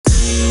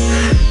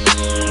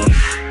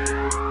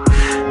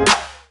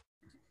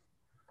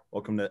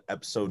Welcome to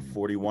episode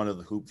 41 of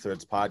the Hoop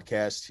Threads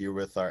podcast, here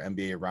with our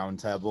NBA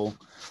Roundtable,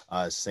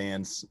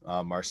 sans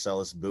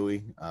Marcellus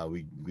Bowie.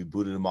 We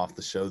booted him off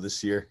the show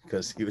this year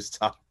because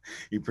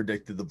he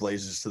predicted the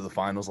Blazers to the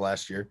finals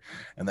last year,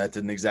 and that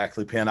didn't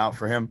exactly pan out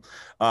for him.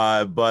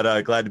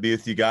 But glad to be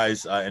with you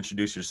guys.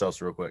 Introduce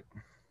yourselves real quick.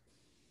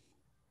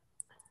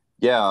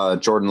 Yeah,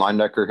 Jordan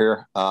Linedecker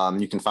here.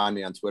 You can find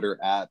me on Twitter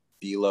at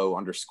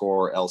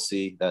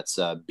Bilo_LC. That's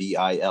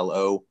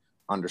BILO_LC.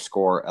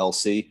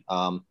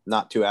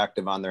 Not too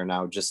active on there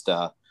now, just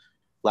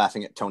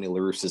laughing at Tony La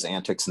Russa's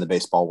antics in the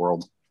baseball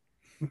world.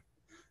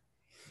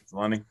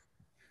 Selene?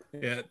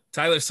 Yeah,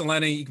 Tyler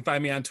Selene. You can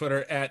find me on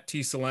Twitter at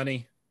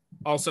TSelene.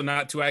 Also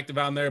not too active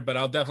on there, but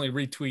I'll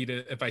definitely retweet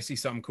it if I see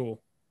something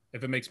cool,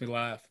 if it makes me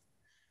laugh.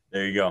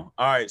 There you go.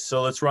 All right,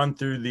 so let's run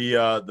through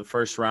the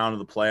first round of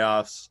the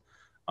playoffs.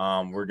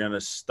 We're going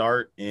to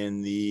start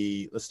in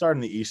the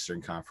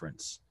Eastern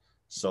Conference.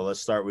 So let's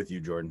start with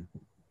you, Jordan.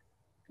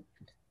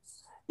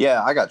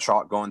 Yeah, I got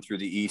chalk going through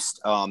the East.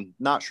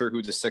 Not sure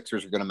who the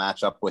Sixers are going to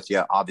match up with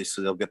yet.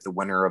 Obviously, they'll get the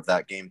winner of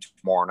that game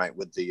tomorrow night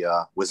with the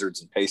Wizards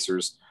and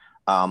Pacers.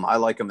 I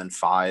like them in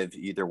 5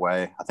 either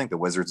way. I think the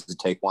Wizards would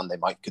take one. They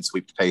could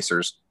sweep the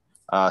Pacers.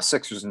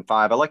 Sixers in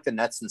 5. I like the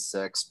Nets in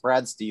 6.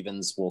 Brad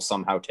Stevens will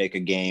somehow take a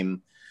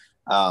game.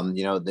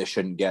 They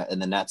shouldn't get, and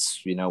the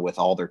Nets, with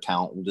all their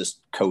talent, will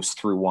just coast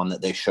through one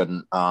that they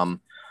shouldn't.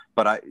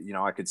 But I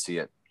could see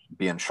it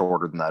being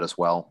shorter than that as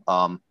well.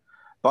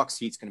 Bucks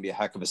Heat's going to be a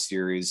heck of a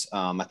series.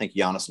 I think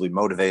Giannis will be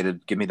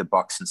motivated. Give me the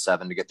Bucks in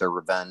 7 to get their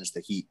revenge. The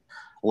Heat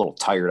a little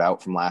tired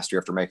out from last year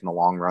after making a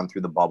long run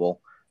through the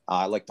bubble.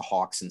 I like the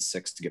Hawks in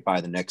 6 to get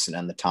by the Knicks and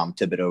end the Tom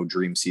Thibodeau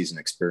dream season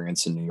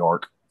experience in New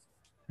York.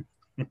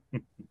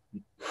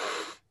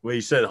 Wait,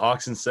 you said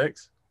Hawks in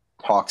 6?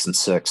 Hawks in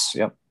 6,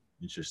 yep.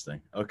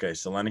 Interesting. Okay,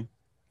 Selene?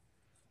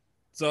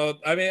 So,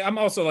 I'm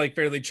also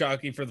fairly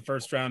chalky for the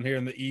first round here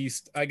in the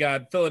East. I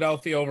got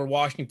Philadelphia over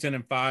Washington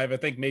in 5. I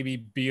think maybe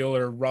Beal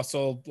or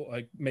Russell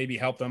maybe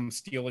help them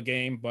steal a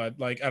game, but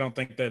I don't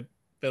think that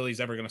Philly's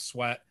ever going to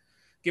sweat.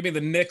 Give me the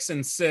Knicks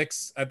in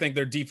 6. I think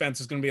their defense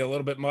is going to be a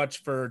little bit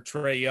much for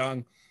Trae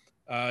Young.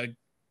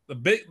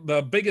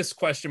 The biggest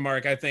question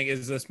mark, I think,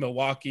 is this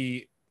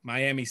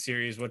Milwaukee-Miami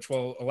series, which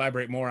we'll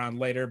elaborate more on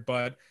later,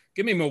 but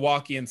give me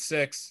Milwaukee in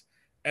 6.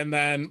 And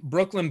then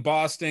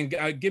Brooklyn-Boston,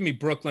 give me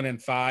Brooklyn in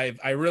 5.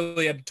 I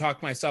really had to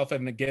talk myself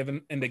into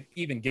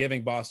even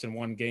giving Boston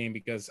one game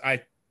because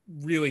I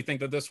really think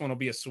that this one will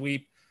be a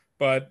sweep.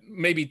 But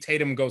maybe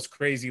Tatum goes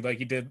crazy like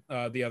he did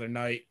the other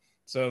night,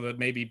 so that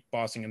maybe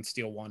Boston can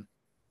steal one.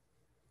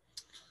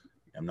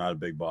 I'm not a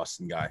big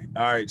Boston guy.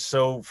 All right,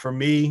 so for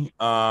me,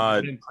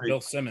 Bill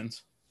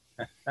Simmons.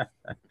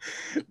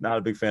 Not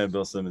a big fan of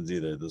Bill Simmons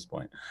either at this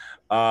point.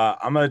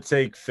 I'm going to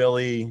take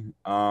Philly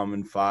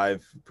in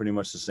 5, pretty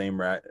much the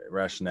same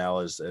rationale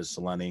as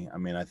Selene.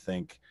 I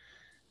think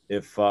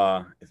if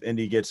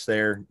Indy gets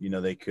there,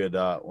 they could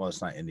well,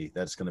 it's not Indy.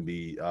 That's going to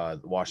be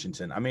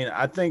Washington.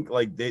 I think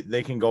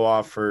they can go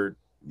off for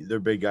their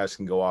big guys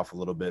can go off a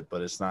little bit,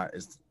 but it's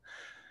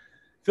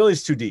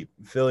Philly's too deep.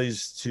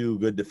 Philly's too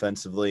good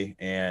defensively,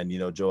 and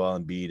Joel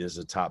Embiid is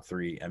a top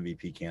 3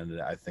 MVP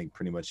candidate, I think,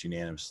 pretty much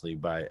unanimously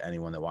by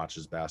anyone that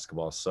watches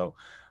basketball. So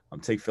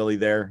take Philly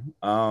there.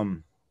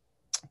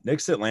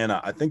 Knicks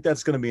Atlanta, I think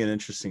that's going to be an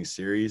interesting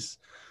series.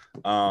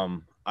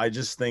 I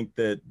just think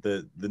that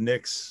the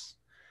Knicks,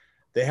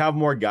 they have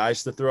more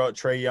guys to throw at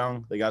Trae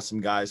Young. They got some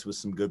guys with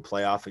some good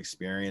playoff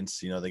experience.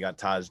 They got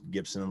Taj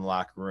Gibson in the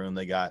locker room.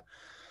 They got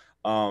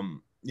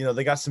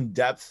they got some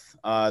depth.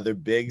 Their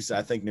bigs,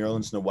 I think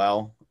Nerlens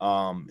Noel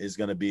is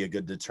going to be a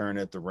good deterrent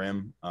at the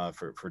rim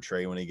for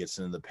Trae when he gets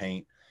into the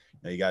paint.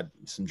 You got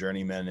some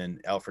journeymen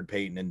and Alfred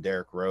Payton and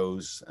Derrick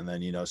Rose, and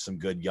then, some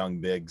good young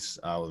bigs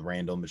with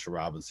Randall, Mitchell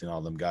Robinson,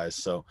 all them guys.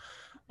 So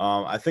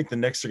I think the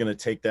Knicks are going to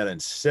take that in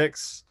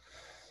 6.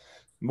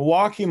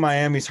 Milwaukee,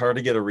 Miami's hard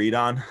to get a read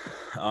on.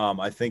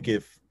 I think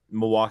if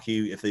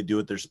Milwaukee, if they do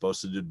what they're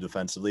supposed to do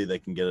defensively, they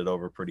can get it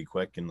over pretty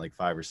quick in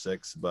 5 or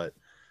 6. But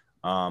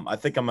I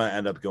think I'm going to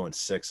end up going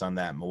 6 on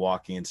that,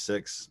 Milwaukee in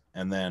 6.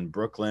 And then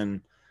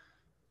Brooklyn,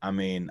 I'm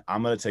going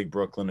to take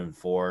Brooklyn in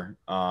 4.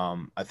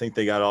 I think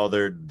they got all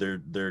their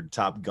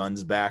top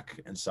guns back,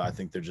 and so I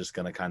think they're just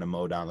going to kind of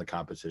mow down the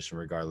competition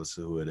regardless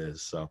of who it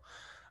is. So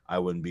I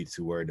wouldn't be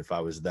too worried if I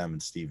was them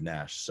and Steve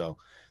Nash. So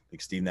I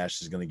think Steve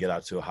Nash is going to get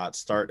out to a hot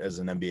start as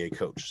an NBA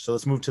coach. So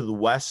let's move to the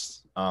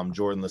West.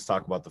 Jordan, let's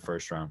talk about the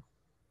first round.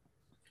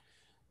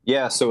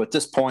 Yeah, so at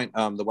this point,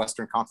 the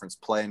Western Conference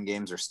play-in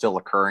games are still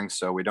occurring,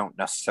 so we don't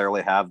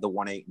necessarily have the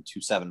 1-8 and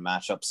 2-7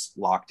 matchups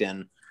locked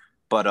in.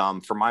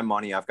 But for my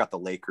money, I've got the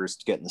Lakers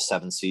to get in the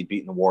 7th seed,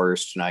 beating the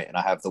Warriors tonight, and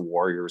I have the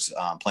Warriors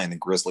playing the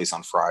Grizzlies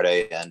on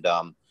Friday. And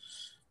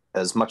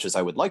as much as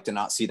I would like to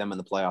not see them in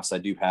the playoffs, I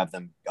do have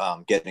them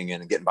getting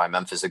in and getting by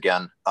Memphis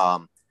again.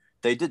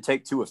 They did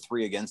take 2 of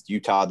 3 against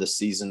Utah this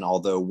season,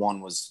 although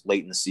one was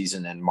late in the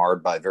season and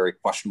marred by very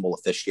questionable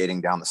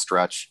officiating down the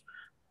stretch.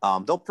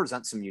 They'll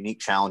present some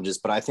unique challenges,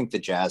 but I think the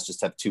Jazz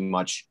just have too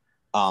much,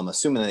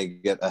 assuming they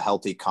get a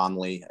healthy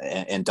Conley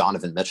and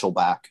Donovan Mitchell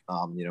back.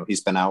 He's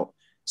been out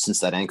since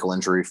that ankle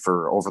injury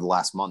for over the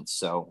last month.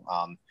 So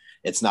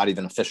it's not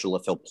even official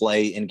if he'll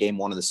play in game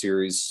one of the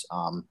series.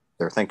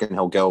 They're thinking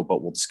he'll go,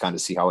 but we'll just kind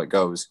of see how it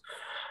goes.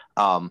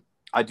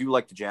 I do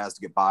like the Jazz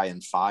to get by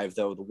in 5,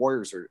 though. The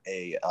Warriors are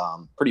a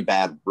pretty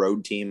bad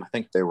road team. I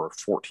think they were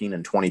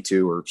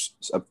 14-22, or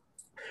a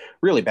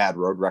really bad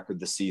road record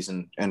this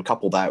season. And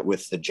couple that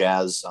with the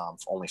Jazz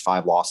only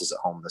 5 losses at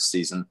home this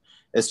season,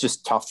 it's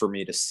just tough for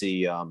me to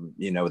see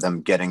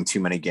them getting too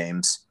many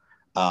games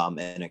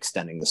and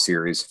extending the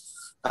series.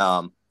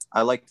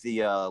 I like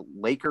the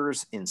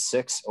Lakers in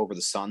 6 over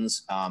the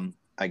Suns.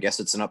 I guess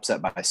it's an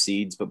upset by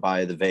seeds, but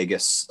by the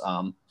Vegas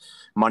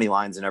money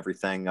lines and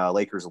everything,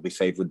 Lakers will be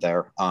favored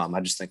there. I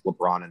just think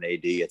LeBron and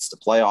AD, it's the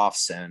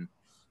playoffs, and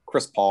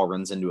Chris Paul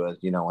runs into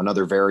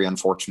another very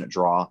unfortunate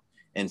draw.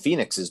 And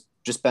Phoenix has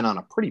just been on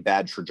a pretty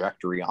bad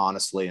trajectory,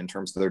 honestly, in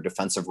terms of their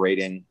defensive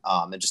rating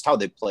and just how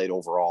they've played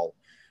overall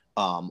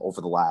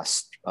over the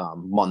last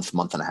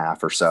month and a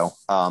half or so.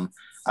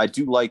 I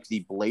do like the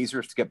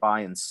Blazers to get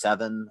by in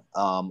 7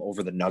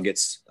 over the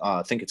Nuggets.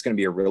 I think it's going to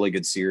be a really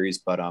good series,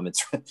 but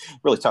it's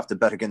really tough to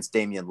bet against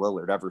Damian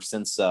Lillard ever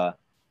since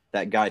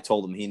that guy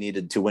told him he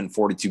needed to win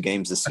 42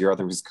 games this year,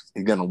 otherwise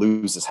he's going to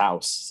lose his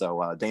house.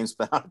 So Dame's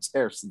been on a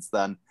tear since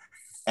then.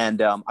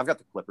 And I've got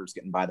the Clippers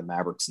getting by the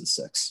Mavericks in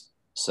 6.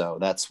 So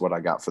that's what I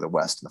got for the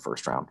West in the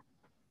first round.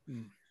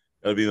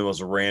 That'd be the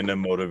most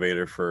random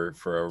motivator for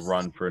a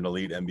run for an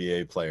elite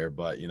NBA player,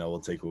 but we'll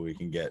take what we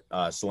can get.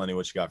 Selene,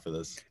 what you got for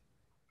this?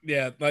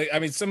 Yeah,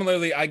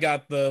 similarly, I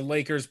got the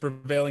Lakers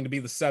prevailing to be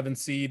the 7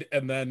 seed,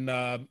 and then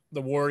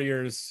the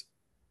Warriors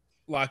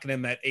locking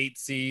in that 8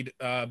 seed.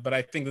 But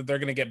I think that they're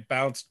going to get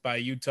bounced by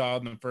Utah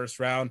in the first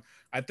round.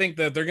 I think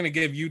that they're going to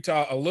give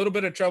Utah a little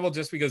bit of trouble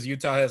just because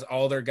Utah has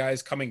all their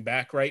guys coming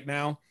back right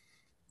now.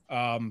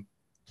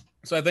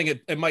 So I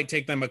think it might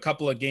take them a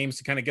couple of games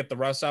to kind of get the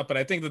rust out, but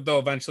I think that they'll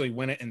eventually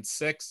win it in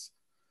 6.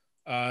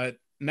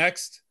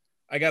 Next,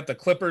 I got the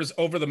Clippers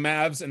over the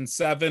Mavs in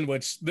 7,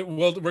 which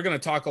we're going to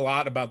talk a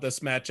lot about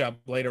this matchup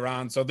later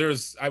on. So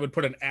I would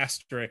put an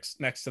asterisk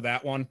next to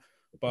that one,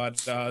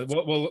 but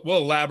we'll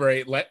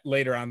elaborate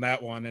later on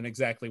that one and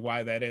exactly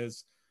why that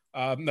is.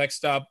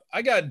 Next up,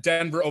 I got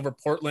Denver over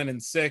Portland in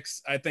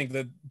 6. I think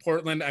that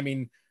Portland,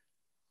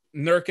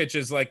 Nurkic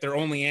is like their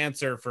only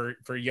answer for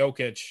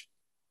Jokic.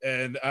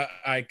 And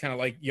I kind of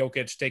like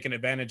Jokic taking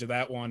advantage of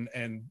that one.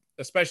 And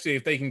especially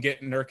if they can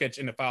get Nurkic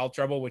into foul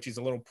trouble, which he's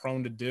a little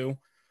prone to do.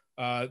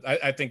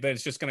 I think that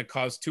it's just going to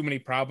cause too many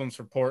problems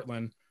for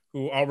Portland,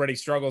 who already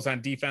struggles on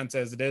defense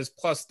as it is.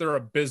 Plus their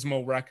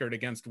abysmal record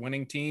against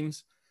winning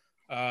teams.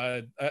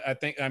 I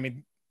think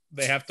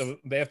they have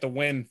to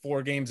win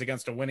 4 games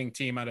against a winning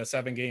team out of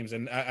 7 games.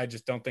 And I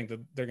just don't think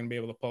that they're going to be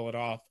able to pull it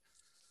off.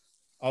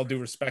 All due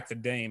respect to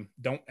Dame.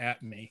 Don't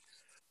at me.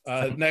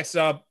 Next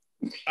up,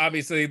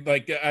 obviously,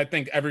 I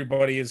think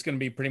everybody is going to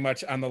be pretty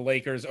much on the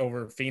Lakers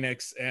over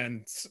Phoenix.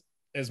 And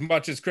as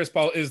much as Chris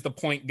Paul is the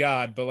point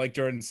god, but like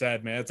Jordan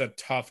said, man, it's a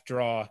tough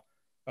draw.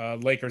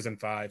 Lakers in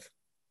 5.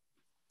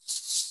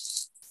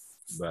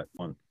 That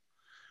one.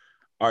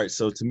 All right.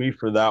 So to me,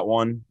 for that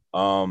one,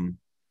 I'm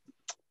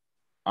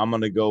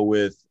going to go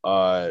with,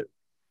 I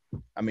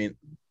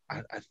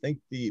think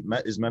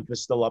is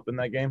Memphis still up in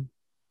that game?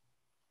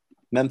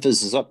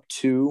 Memphis is up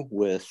 2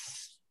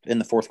 in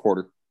the fourth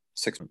quarter,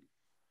 6.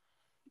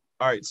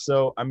 All right.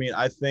 So,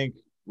 I think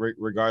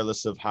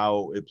regardless of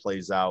how it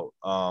plays out,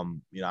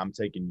 I'm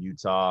taking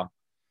Utah.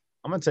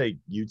 I'm going to take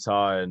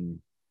Utah in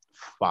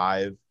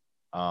 5.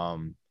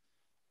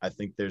 I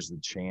think there's the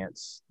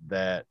chance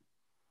that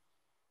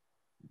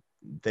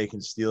they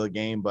can steal a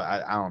game, but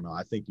I don't know.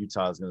 I think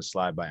Utah is going to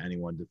slide by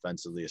anyone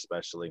defensively,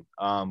 especially.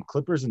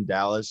 Clippers and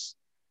Dallas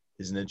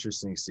is an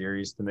interesting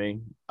series to me.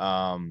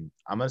 I'm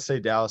going to say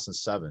Dallas in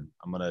 7.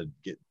 I'm going to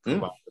get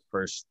the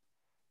first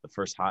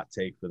hot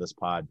take for this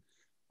pod.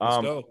 Let's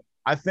go.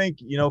 I think,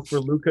 for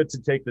Luka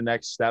to take the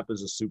next step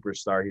as a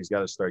superstar, he's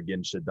got to start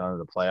getting shit done in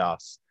the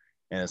playoffs.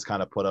 And it's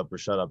kind of put up or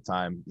shut up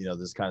time. This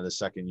is kind of the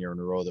second year in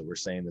a row that we're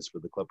saying this for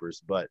the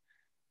Clippers. But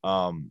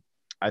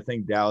I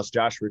think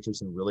Josh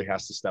Richardson really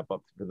has to step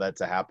up for that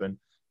to happen.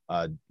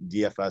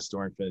 DFS,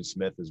 Dorian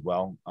Finney-Smith as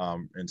well.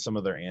 And some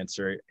of their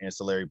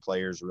ancillary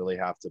players really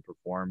have to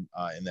perform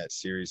in that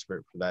series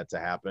for that to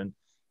happen.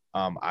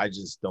 I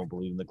just don't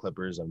believe in the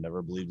Clippers. I've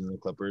never believed in the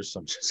Clippers. So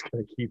I'm just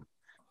going to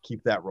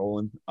keep that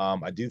rolling.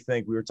 I do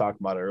think we were talking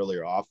about it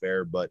earlier off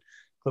air, but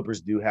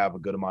Clippers do have a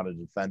good amount of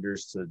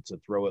defenders to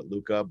throw at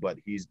Luka, but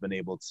he's been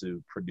able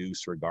to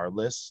produce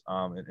regardless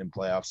in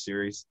playoff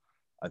series.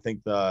 I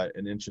think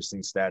an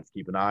interesting stat to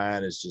keep an eye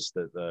on is just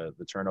the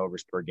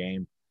turnovers per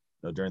game.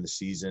 During the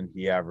season,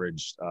 he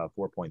averaged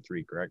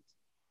 4.3, correct?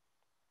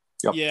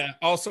 Yep. Yeah.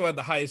 Also had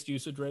the highest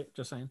usage rate.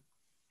 Just saying.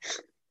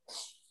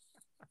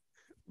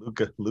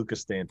 Luka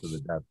staying to the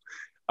depth.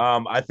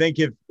 I think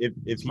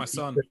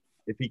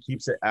if he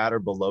keeps it at or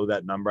below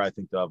that number, I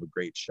think they'll have a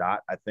great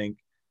shot. I think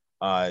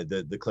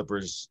the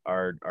Clippers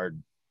are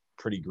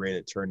pretty great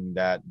at turning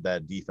that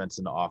defense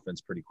into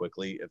offense pretty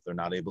quickly if they're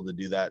not able to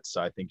do that.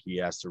 So I think he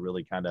has to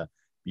really kind of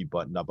be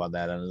buttoned up on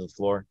that end of the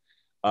floor.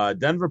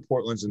 Denver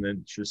Portland's an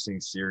interesting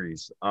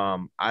series.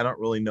 I don't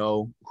really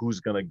know who's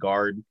going to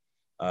guard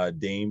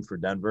Dame for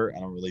Denver. I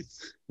don't really.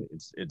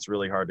 It's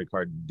really hard to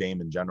guard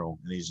Dame in general,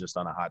 and he's just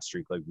on a hot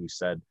streak, like we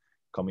said,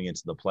 coming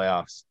into the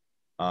playoffs.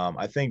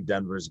 I think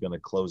Denver's going to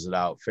close it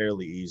out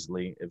fairly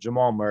easily. If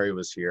Jamal Murray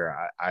was here,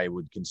 I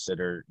would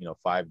consider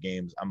 5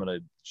 games. I'm going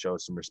to show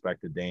some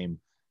respect to Dame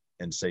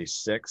and say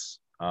 6.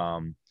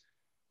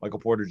 Michael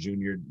Porter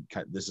Jr.,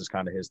 this is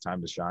kind of his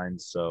time to shine.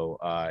 So,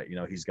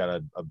 he's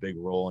got a big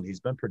role and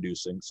he's been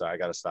producing. So I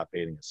got to stop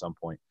hating at some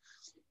point.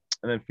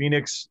 And then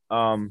Phoenix,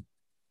 I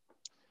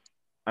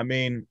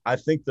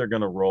think they're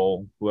going to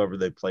roll whoever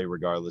they play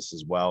regardless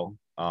as well.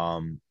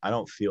 I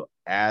don't feel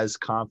as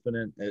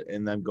confident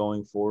in them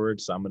going forward.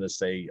 So I'm going to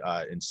say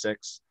in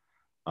 6,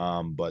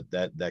 but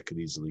that could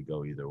easily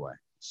go either way.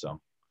 So,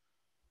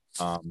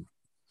 all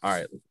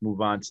right, let's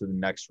move on to the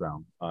next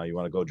round. You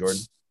want to go,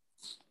 Jordan?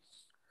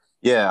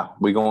 Yeah,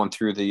 we going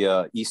through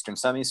the Eastern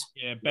semis.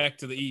 Yeah, back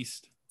to the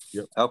East.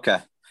 Yep. Okay.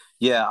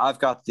 Yeah, I've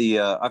got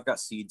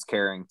seeds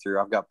carrying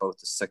through. I've got both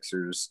the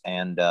Sixers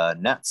and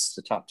Nets,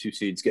 the top 2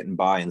 seeds, getting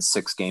by in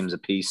 6 games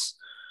apiece.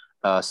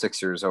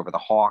 Sixers over the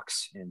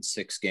Hawks in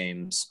 6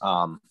 games.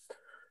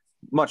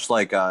 Much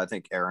like I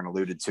think Aaron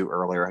alluded to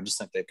earlier, I just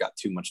think they've got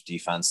too much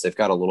defense. They've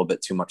got a little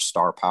bit too much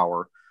star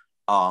power.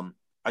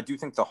 I do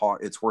think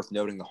it's worth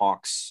noting the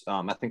Hawks.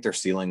 I think their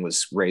ceiling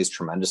was raised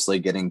tremendously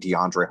getting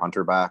DeAndre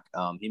Hunter back.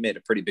 He made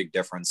a pretty big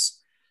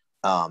difference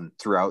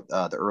throughout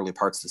the early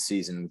parts of the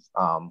season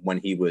when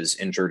he was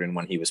injured and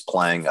when he was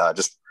playing.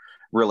 Just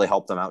really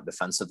helped them out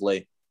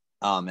defensively.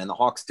 And the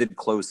Hawks did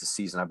close the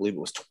season. I believe it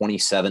was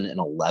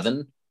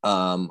 27-11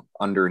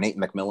 under Nate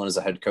McMillan as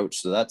a head coach.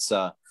 So that's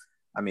a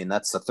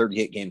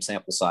 38 game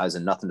sample size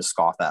and nothing to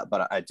scoff at.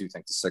 But I do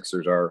think the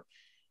Sixers are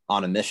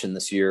on a mission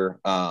this year.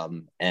 I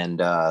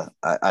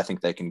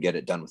think they can get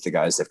it done with the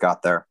guys they've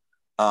got there.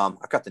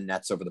 I've got the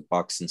Nets over the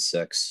Bucks in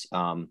 6.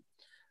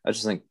 I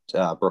just think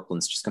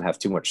Brooklyn's just going to have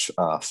too much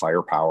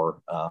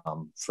firepower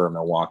for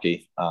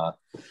Milwaukee.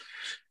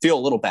 Feel a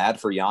little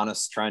bad for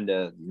Giannis trying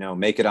to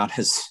make it on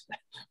his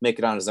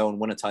own,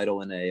 win a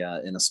title in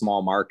a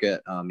small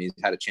market. He's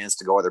had a chance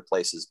to go other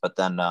places, but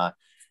then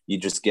you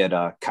just get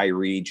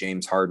Kyrie,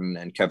 James Harden,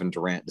 and Kevin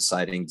Durant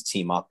deciding to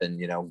team up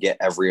and get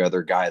every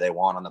other guy they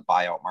want on the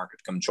buyout market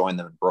to come join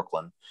them in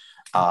Brooklyn.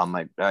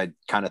 I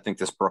kind of think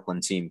this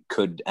Brooklyn team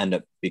could end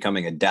up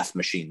becoming a death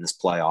machine this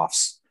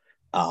playoffs.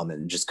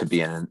 And just could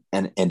be an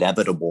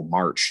inevitable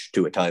march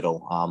to a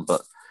title.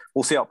 But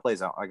we'll see how it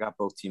plays out. I got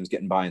both teams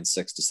getting by in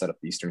 6 to set up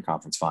the Eastern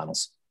Conference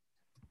Finals.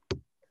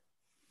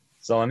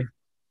 Sonny?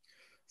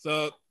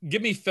 So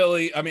give me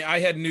Philly. I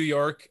had New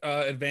York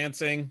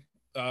advancing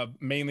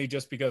mainly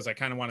just because I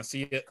kind of want to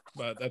see it,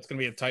 but that's going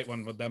to be a tight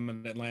one with them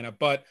in Atlanta.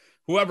 But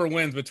whoever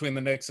wins between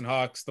the Knicks and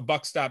Hawks, the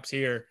buck stops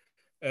here.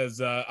 As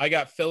I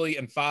got Philly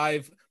in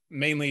 5,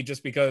 mainly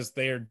just because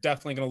they are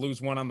definitely going to lose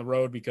one on the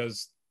road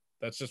because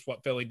that's just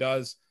what Philly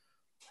does.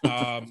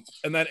 And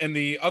then in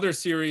the other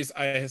series,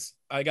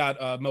 I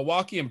got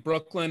Milwaukee and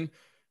Brooklyn.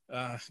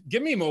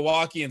 Give me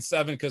Milwaukee in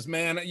 7 because,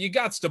 man, you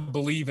got to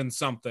believe in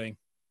something.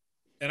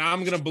 And I'm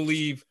going to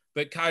believe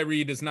that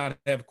Kyrie does not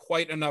have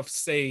quite enough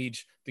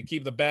sage to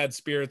keep the bad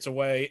spirits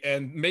away.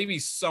 And maybe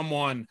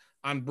someone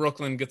on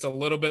Brooklyn gets a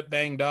little bit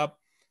banged up.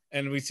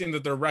 And we've seen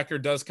that their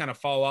record does kind of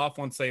fall off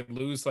once they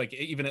lose, like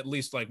even at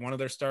least like one of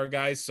their star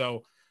guys.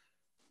 So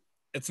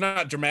it's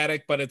not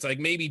dramatic, but it's like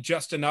maybe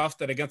just enough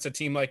that against a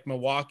team like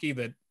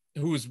Milwaukee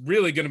who's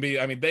really going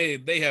to be,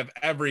 they have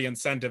every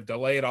incentive to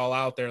lay it all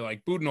out there.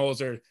 Like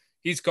Budenholzer,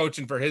 he's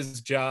coaching for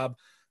his job.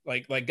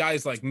 Like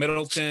guys like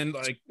Middleton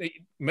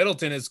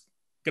is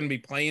going to be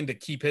playing to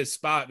keep his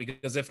spot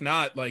because if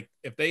not, like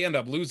if they end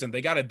up losing,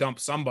 they got to dump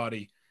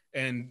somebody.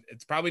 And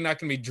it's probably not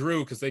going to be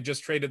Drew because they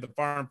just traded the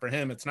farm for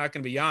him. It's not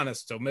going to be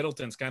Giannis. So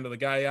Middleton's kind of the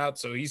guy out.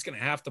 So he's going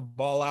to have to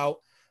ball out.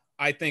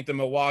 I think the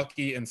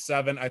Milwaukee in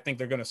 7, I think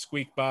they're going to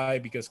squeak by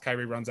because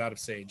Kyrie runs out of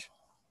sage.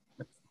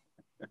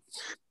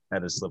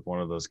 Had to slip one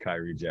of those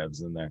Kyrie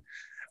jabs in there.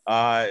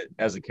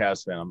 As a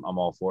Cavs fan, I'm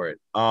all for it.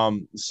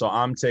 So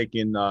I'm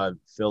taking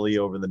Philly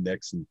over the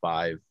Knicks in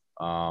 5.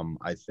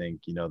 I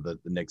think, the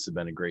Knicks have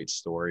been a great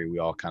story. We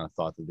all kind of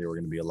thought that they were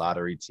going to be a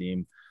lottery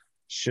team.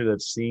 Should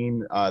have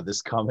seen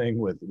this coming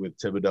with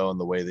Thibodeau and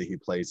the way that he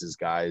plays his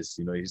guys.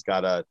 He's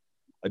got a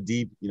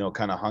deep,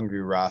 kind of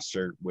hungry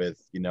roster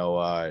with,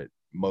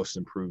 most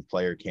improved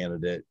player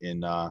candidate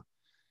in our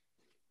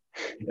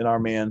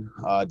man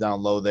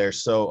down low there.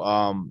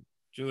 So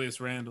Julius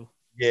Randle.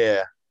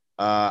 Yeah.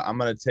 I'm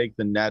going to take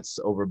the Nets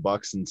over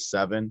Bucks in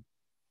 7.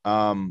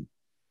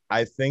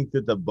 I think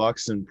that the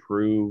Bucks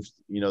improved,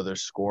 their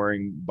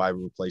scoring by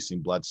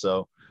replacing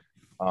Bledsoe.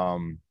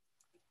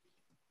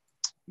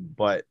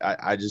 But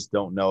I just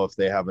don't know if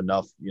they have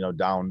enough,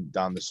 down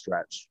the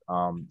stretch.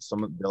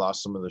 They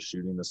lost some of the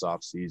shooting this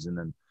offseason,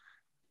 and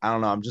I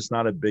don't know. I'm just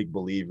not a big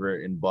believer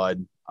in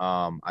Bud.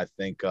 I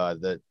think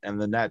that and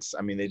the Nets.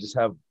 They just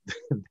have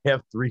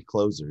 3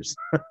 closers.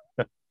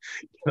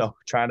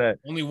 Trying to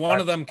only one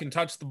of them can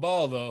touch the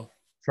ball though.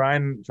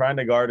 trying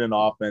to guard an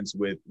offense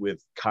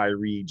with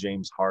Kyrie,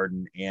 James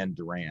Harden, and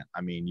Durant.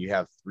 I mean, you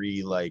have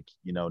three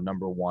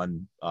number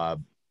one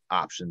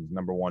options,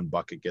 number one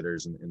bucket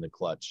getters in the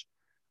clutch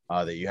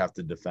that you have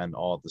to defend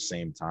all at the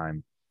same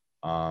time.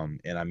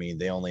 And I mean,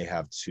 they only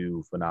have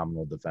two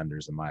phenomenal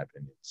defenders in my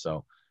opinion.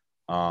 So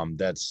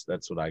that's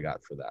what I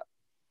got for that.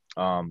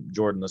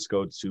 Jordan, let's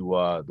go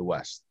to the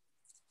West.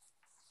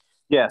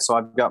 Yeah, so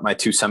I've got my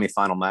two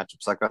semifinal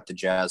matchups. I've got the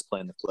Jazz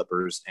playing the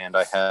Clippers, and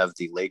I have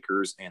the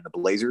Lakers and the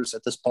Blazers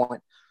at this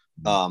point.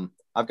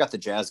 I've got the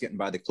Jazz getting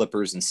by the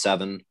Clippers in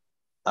 7.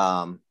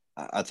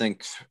 I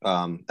think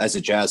as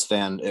a Jazz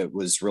fan, it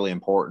was really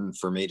important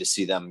for me to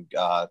see them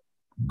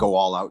go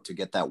all out to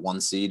get that 1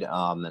 seed.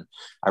 And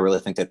I really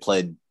think they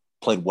played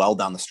well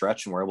down the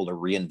stretch and were able to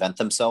reinvent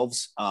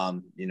themselves,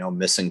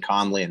 missing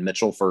Conley and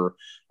Mitchell for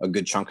a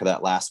good chunk of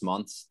that last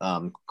month.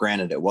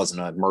 Granted, it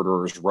wasn't a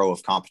murderer's row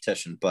of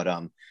competition, but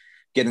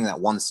getting that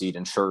 1 seed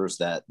ensures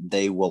that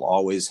they will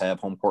always have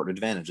home court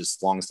advantage as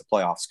long as the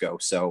playoffs go.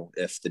 So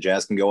if the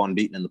Jazz can go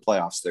unbeaten in the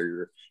playoffs,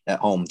 they're at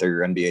home, they're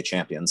your NBA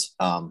champions.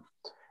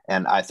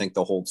 And I think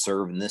they'll hold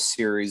serve in this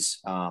series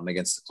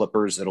against the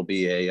Clippers. It'll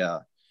be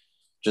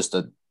just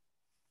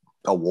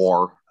a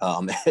war.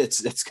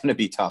 It's going to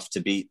be tough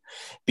to beat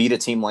a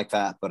team like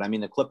that. But I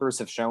mean, the Clippers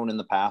have shown in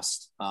the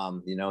past,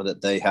 that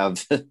they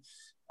have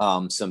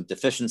some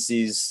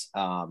deficiencies.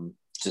 I'm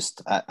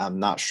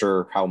not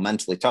sure how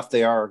mentally tough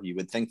they are. You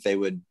would think they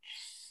would,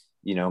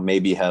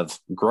 maybe have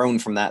grown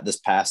from that this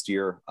past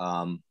year.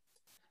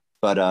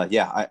 But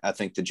I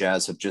think the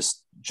Jazz have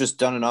just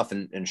done enough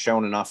and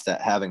shown enough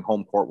that having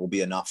home court will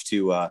be enough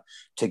to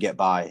get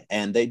by.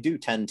 And they do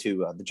tend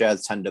to, the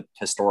Jazz tend to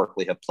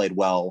historically have played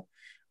well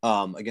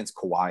against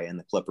Kawhi and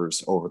the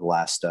Clippers over the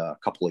last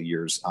couple of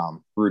years.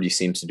 Rudy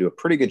seems to do a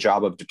pretty good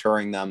job of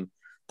deterring them.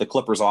 The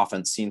Clippers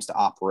offense seems to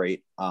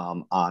operate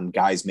on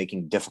guys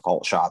making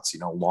difficult shots,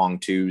 long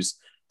twos.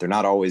 They're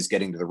not always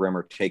getting to the rim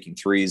or taking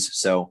threes.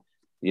 So,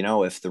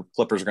 if the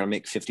Clippers are going to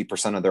make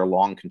 50% of their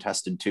long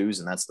contested twos,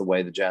 and that's the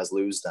way the Jazz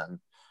lose, then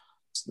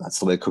that's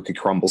the way the cookie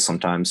crumbles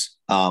sometimes.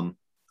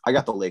 I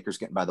got the Lakers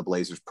getting by the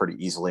Blazers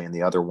pretty easily in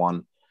the other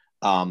one.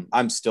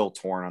 I'm still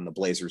torn on the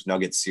Blazers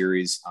Nuggets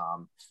series.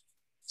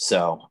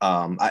 So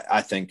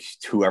I think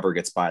whoever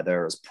gets by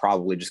there is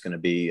probably just going to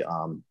be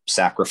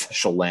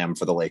sacrificial lamb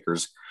for the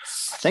Lakers.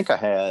 I think I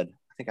had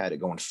it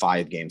going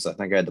 5 games. I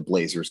think I had the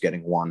Blazers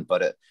getting 1,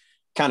 but it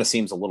kind of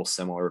seems a little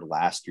similar to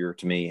last year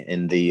to me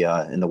in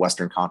the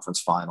Western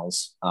Conference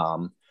Finals.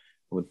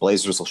 With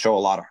Blazers will show a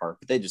lot of heart,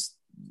 but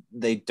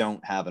they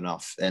don't have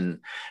enough. And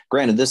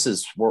granted,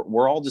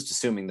 we're all just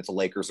assuming that the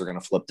Lakers are going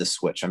to flip this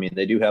switch. I mean,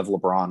 they do have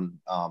LeBron,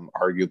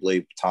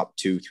 arguably top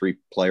 2-3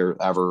 player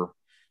ever.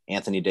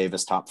 Anthony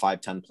Davis, top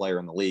 5-10 player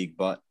in the league.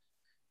 But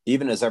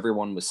even as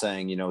everyone was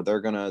saying,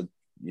 they're going to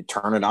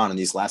turn it on in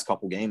these last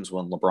couple games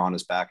when LeBron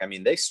is back. I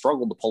mean, they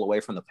struggled to pull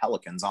away from the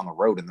Pelicans on the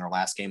road in their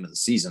last game of the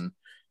season,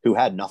 who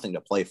had nothing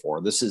to play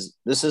for. This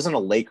isn't a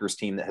Lakers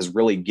team that has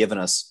really given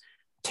us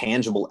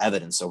tangible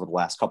evidence over the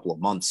last couple of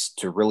months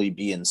to really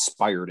be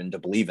inspired and to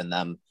believe in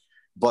them.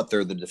 But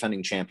they're the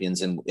defending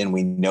champions, and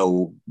we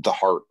know the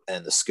heart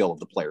and the skill of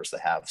the players they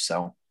have.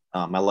 So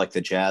I like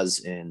the Jazz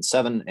in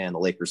 7 and the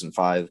Lakers in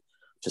 5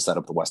 to set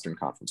up the Western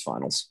Conference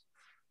Finals.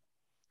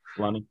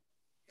 Lonnie?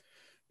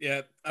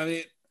 Yeah, I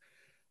mean,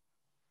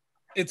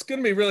 it's going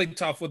to be really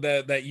tough with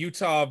that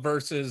Utah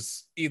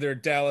versus either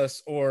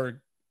Dallas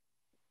or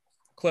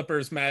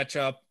Clippers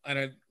matchup.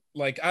 And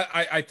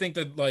I think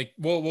that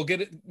we'll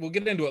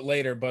get into it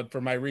later, but for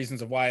my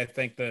reasons of why I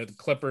think the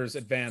Clippers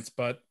advance.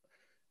 But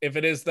if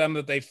it is them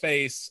that they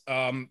face,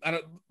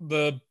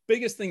 the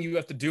biggest thing you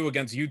have to do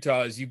against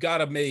Utah is you got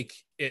to make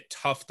it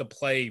tough to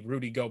play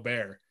Rudy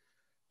Gobert.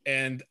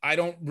 And I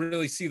don't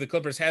really see the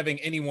Clippers having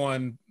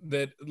anyone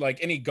that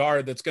any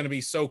guard that's going to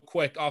be so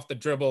quick off the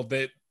dribble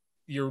that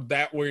you're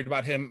that worried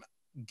about him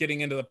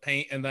getting into the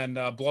paint and then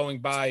blowing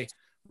by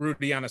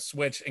Rudy on a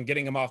switch and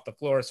getting him off the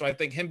floor. So I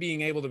think him being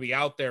able to be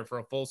out there for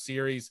a full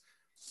series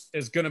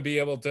is going to be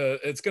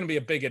it's going to be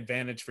a big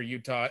advantage for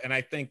Utah. And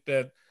I think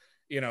that,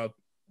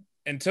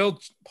 until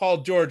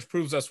Paul George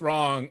proves us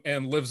wrong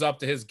and lives up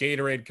to his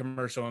Gatorade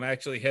commercial and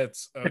actually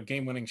hits a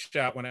game-winning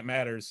shot when it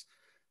matters,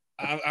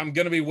 I'm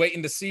going to be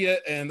waiting to see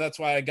it, and that's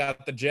why I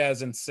got the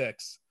Jazz in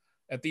 6.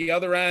 At the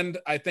other end,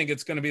 I think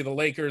it's going to be the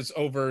Lakers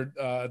over.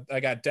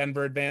 I got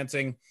Denver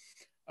advancing.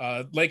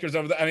 Lakers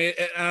over.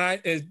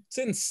 It's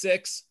in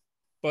 6,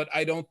 but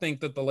I don't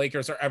think that the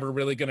Lakers are ever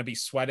really going to be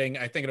sweating.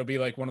 I think it'll be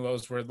like one of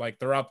those where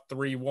they're up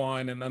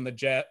 3-1,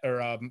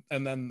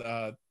 and then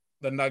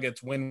the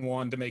Nuggets win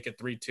 1 to make it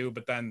 3-2,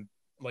 but then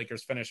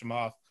Lakers finish them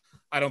off.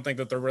 I don't think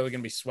that they're really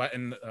going to be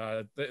sweating.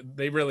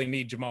 They really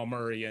need Jamal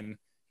Murray, and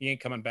he ain't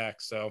coming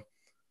back. So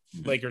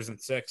Lakers in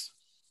 6.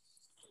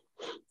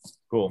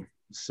 Cool.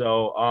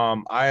 So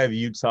I have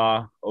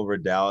Utah over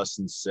Dallas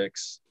in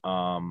 6.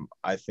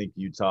 I think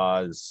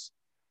Utah has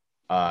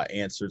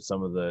answered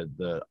some of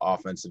the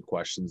offensive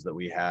questions that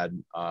we had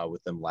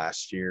with them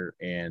last year.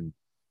 And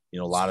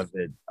a lot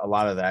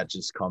of that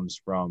just comes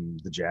from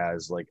the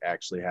Jazz, like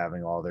actually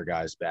having all their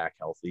guys back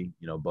healthy.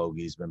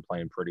 Bogey's been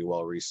playing pretty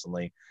well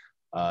recently.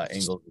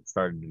 Ingles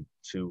started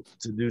to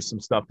do some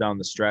stuff down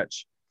the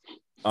stretch.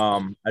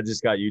 I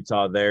just got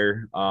Utah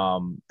there.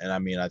 And I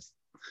mean,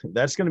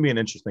 that's going to be an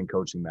interesting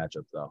coaching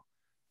matchup though.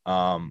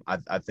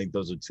 I think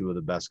those are two of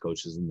the best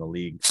coaches in the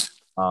league.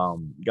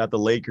 Got the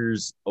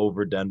Lakers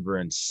over Denver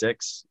in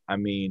 6. I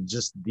mean,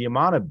 just the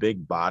amount of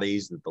big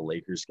bodies that the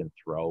Lakers can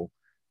throw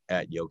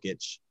at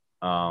Jokic.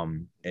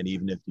 And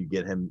even if you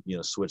get him,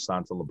 switched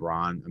on to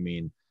LeBron, I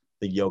mean,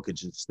 the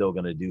Jokic is still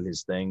going to do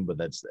his thing, but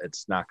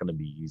it's not going to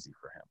be easy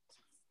for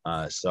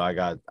him. So I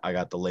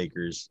got the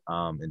Lakers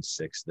in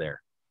 6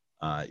 there.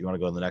 You want to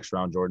go to the next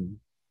round, Jordan?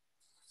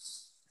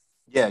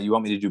 Yeah, you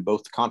want me to do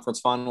both the conference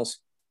finals?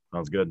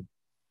 Sounds good.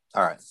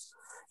 All right.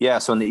 Yeah,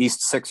 so in the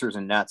East, Sixers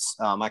and Nets,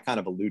 I kind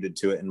of alluded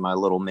to it in my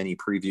little mini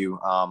preview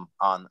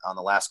on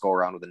the last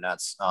go-around with the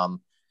Nets.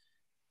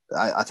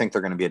 I think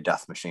they're going to be a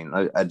death machine.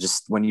 I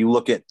just, when you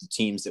look at the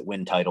teams that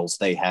win titles,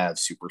 they have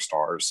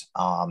superstars.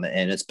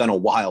 And it's been a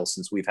while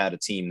since we've had a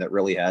team that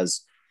really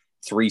has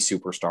 3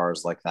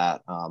 superstars like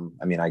that.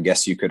 I mean, I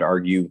guess you could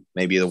argue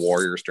maybe the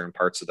Warriors during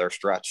parts of their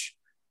stretch.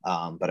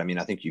 But I mean,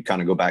 I think you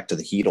kind of go back to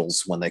the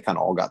Heatles when they kind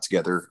of all got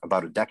together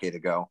about a decade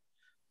ago.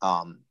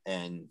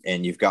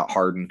 And you've got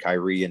Harden,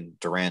 Kyrie, and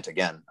Durant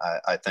again.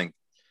 I think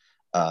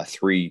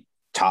 3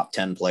 top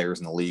 10 players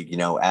in the league,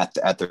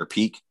 at their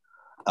peak.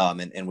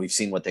 And we've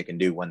seen what they can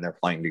do when they're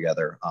playing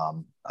together.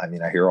 I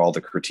mean, I hear all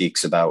the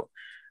critiques about,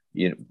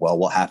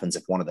 what happens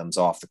if one of them's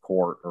off the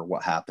court, or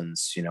what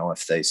happens,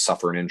 if they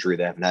suffer an injury,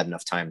 they haven't had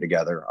enough time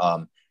together.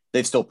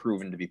 They've still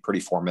proven to be pretty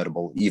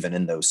formidable, even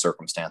in those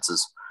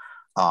circumstances.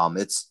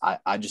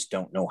 I just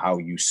don't know how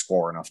you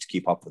score enough to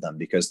keep up with them,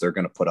 because they're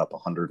going to put up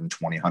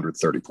 120,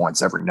 130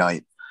 points every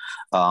night.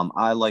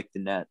 I like the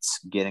Nets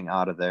getting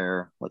out of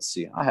there. Let's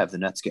see. I have the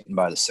Nets getting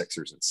by the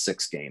Sixers in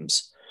 6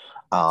 games.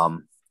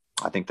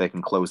 I think they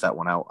can close that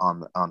one out on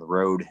the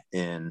road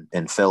in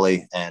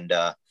Philly, and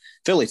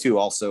Philly too.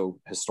 Also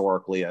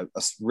historically a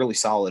really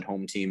solid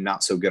home team,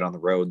 not so good on the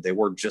road. They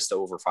were just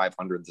over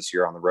 500 this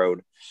year on the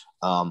road,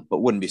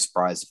 but wouldn't be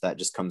surprised if that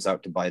just comes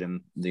out to bite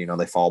them. They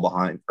fall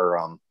behind,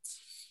 or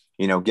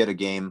get a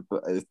game.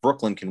 But if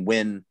Brooklyn can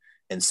win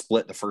and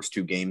split the first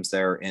 2 games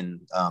there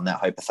in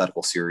that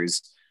hypothetical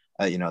series,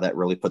 that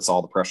really puts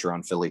all the pressure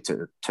on Philly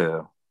to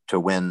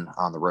win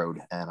on the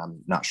road, and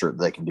I'm not sure that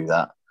they can do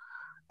that.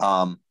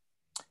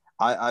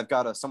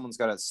 Someone's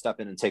got to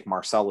step in and take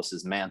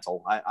Marcellus's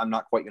mantle. I'm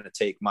not quite going to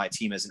take my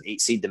team as an 8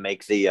 seed to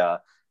make the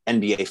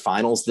NBA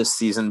finals this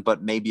season,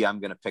 but maybe I'm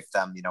going to pick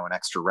them, an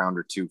extra round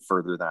or 2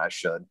 further than I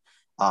should.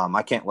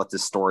 I can't let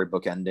this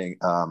storybook ending,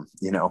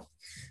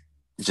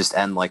 just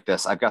end like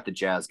this. I've got the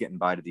Jazz getting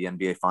by to the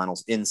NBA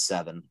finals in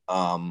 7,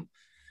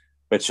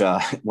 which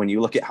when you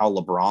look at how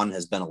LeBron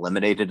has been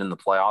eliminated in the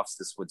playoffs,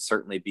 this would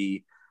certainly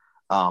be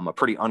a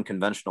pretty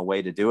unconventional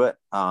way to do it.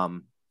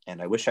 And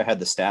I wish I had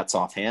the stats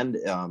offhand.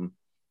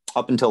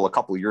 Up until a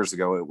couple of years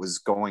ago, it was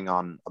going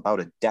on about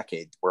a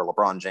decade where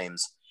LeBron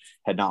James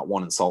had not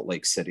won in Salt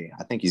Lake City.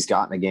 I think he's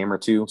gotten a game or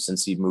 2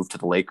 since he moved to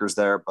the Lakers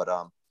there, but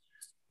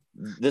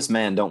this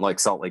man don't like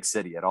Salt Lake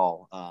City at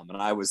all. And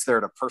I was there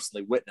to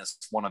personally witness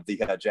one of the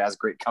Jazz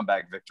great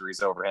comeback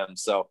victories over him.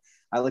 So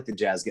I like the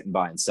Jazz getting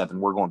by in 7.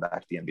 We're going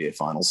back to the NBA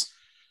finals.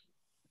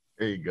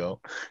 There you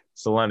go.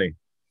 So Lenny.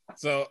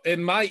 So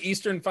in my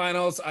Eastern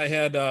finals, I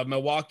had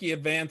Milwaukee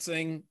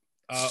advancing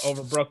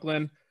over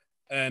Brooklyn.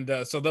 And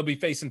so they'll be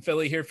facing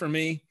Philly here for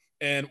me.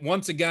 And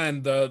once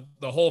again, the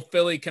whole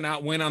Philly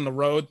cannot win on the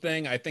road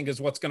thing, I think,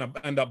 is what's going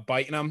to end up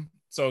biting them.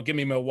 So give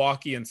me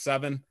Milwaukee in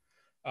 7.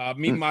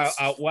 Meanwhile,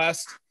 out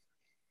west,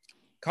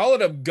 call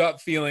it a gut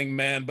feeling,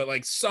 man, but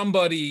like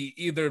somebody,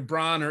 either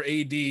Bron or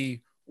AD,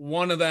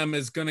 one of them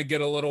is going to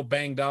get a little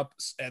banged up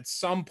at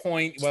some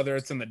point, whether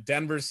it's in the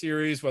Denver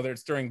series, whether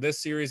it's during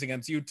this series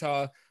against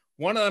Utah.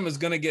 One of them is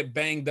going to get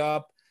banged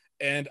up.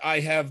 And I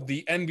have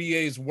the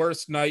NBA's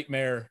worst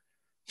nightmare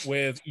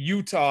with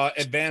Utah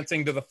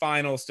advancing to the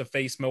finals to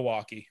face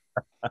Milwaukee.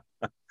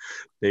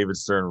 David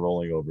Stern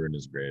rolling over in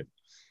his grave.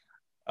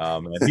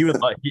 And he would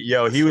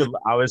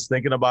I was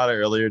thinking about it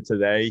earlier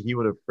today. He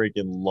would have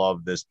freaking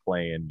loved this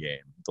play-in game.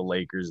 The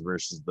Lakers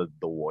versus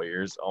the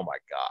Warriors. Oh my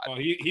God. Oh,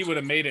 he would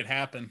have made it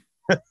happen.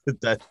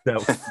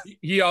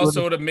 He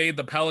also would have made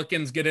the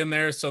Pelicans get in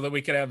there so that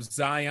we could have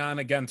Zion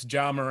against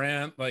Ja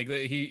Morant. Like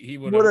he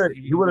would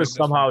have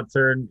somehow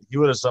turned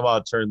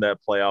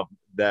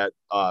that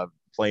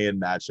play-in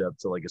matchup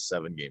to like a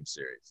 7-game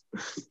series.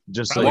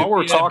 Just while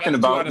we're talking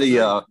about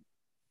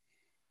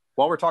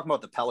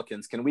the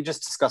Pelicans, can we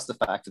just discuss the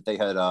fact that they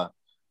had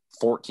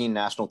 14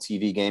 national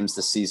TV games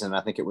this season? I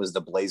think it was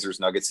the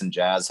Blazers, Nuggets, and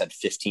Jazz had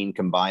 15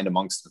 combined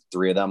amongst the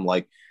 3 of them.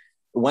 Like,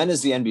 when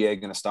is the NBA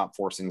going to stop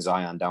forcing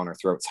Zion down our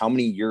throats? How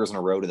many years in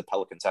a row do the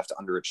Pelicans have to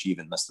underachieve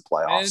and miss the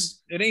playoffs?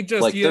 And it ain't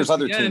just like there's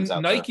other teams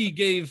out Nike there.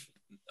 gave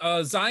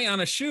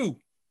Zion a shoe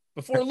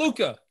before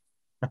Luka.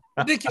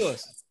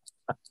 Ridiculous.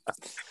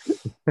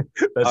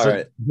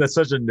 That's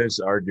such a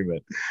niche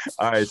argument.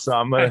 All right, so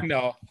I'm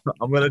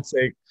gonna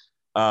take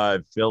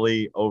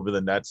Philly over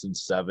the Nets in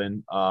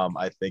 7.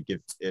 I think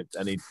if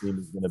any team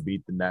is going to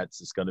beat the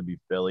Nets, it's going to be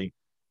Philly.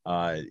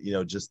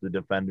 Just the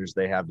defenders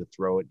they have to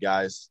throw at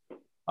guys.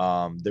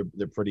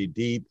 They're pretty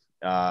deep.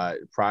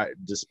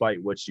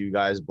 Despite what you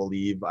guys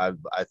believe, I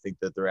think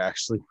that they're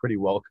actually pretty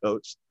well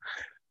coached.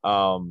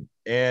 And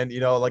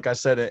like I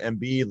said,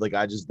 Embiid, like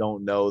I just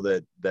don't know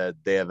that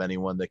they have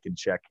anyone that can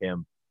check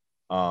him.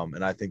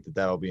 And I think that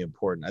that'll be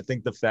important. I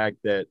think the fact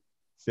that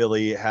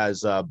Philly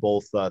has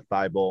both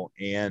Thibault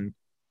and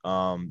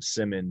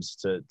Simmons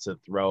to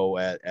throw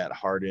at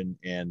Harden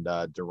and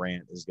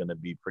Durant is going to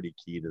be pretty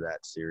key to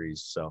that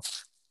series. So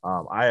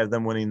I have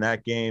them winning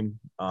that game.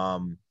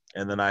 And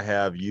then I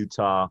have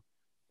Utah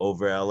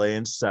over LA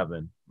in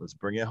 7. Let's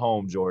bring it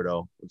home,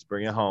 Jordo. Let's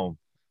bring it home.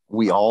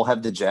 We all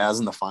have the Jazz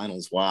in the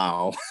finals.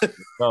 Wow.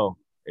 So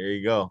there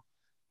you go.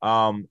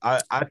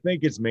 I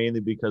think it's mainly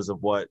because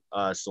of what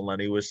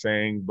Selene was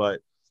saying,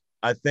 but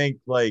I think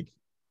like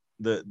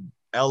the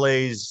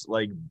LA's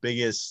like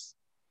biggest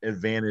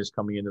advantage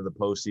coming into the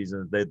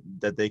postseason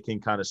that they can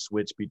kind of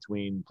switch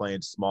between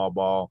playing small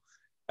ball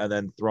and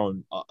then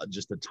throwing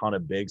just a ton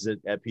of bigs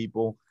at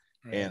people.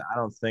 Right. And I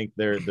don't think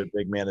their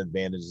big man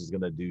advantage is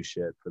going to do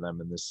shit for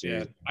them in this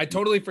series. Yeah, I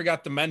totally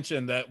forgot to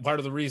mention that part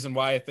of the reason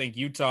why I think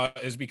Utah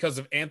is because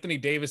of Anthony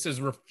Davis's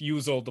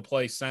refusal to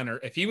play center.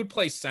 If he would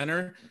play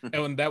center,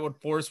 and that would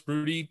force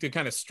Rudy to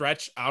kind of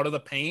stretch out of the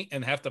paint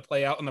and have to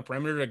play out on the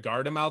perimeter to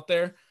guard him out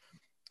there,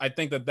 I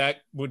think that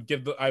would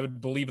I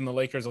would believe in the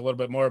Lakers a little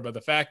bit more. But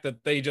the fact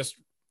that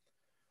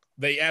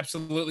they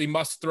absolutely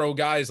must throw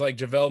guys like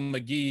JaVale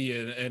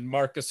McGee and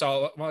Marc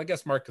Gasol. Well, I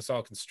guess Marc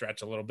Gasol can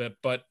stretch a little bit,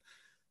 but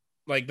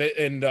like who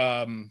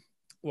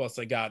else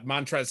they got?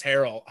 Montrezl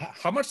Harrell.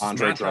 How much does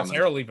Montrezl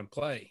Harrell even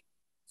play?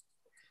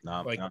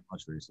 Not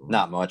much recently.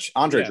 Not much.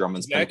 Andre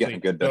Drummond's been getting a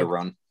good bit of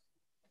run.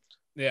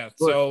 Yeah,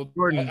 so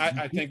Jordan,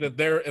 I think that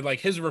they're like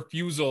his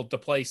refusal to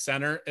play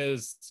center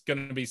is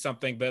going to be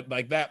something that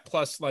like that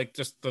plus like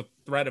just the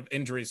threat of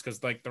injuries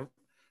because like the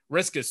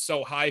risk is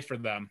so high for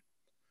them.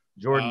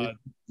 Jordan,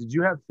 did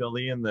you have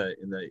Philly in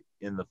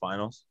the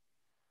finals?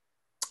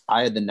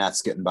 I had the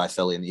Nets getting by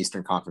Philly in the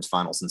Eastern Conference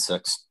Finals in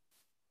 6.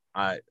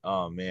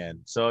 Oh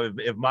man. So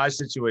if my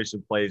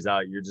situation plays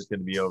out, you're just going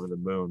to be over the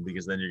moon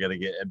because then you're going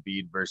to get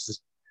Embiid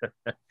versus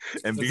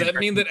Embiid. Does that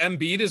mean that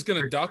Embiid is going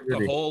to duck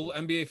the whole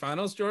NBA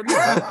Finals, Jordan?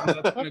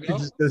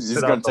 He's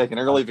going to take an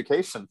early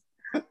vacation.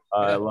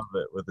 I love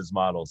it with his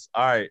models.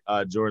 All right,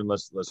 Jordan,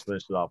 let's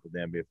finish it off with the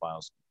NBA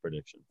Finals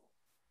prediction.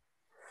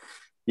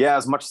 Yeah,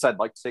 as much as I'd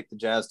like to take the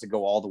Jazz to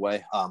go all the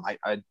way,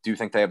 I do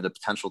think they have the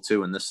potential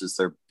to, and this is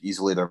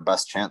easily their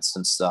best chance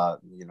since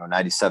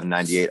 97,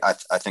 98.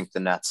 I think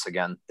the Nets,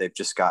 again, they've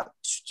just got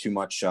too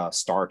much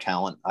star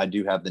talent. I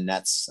do have the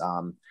Nets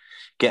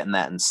getting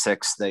that in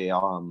 6. They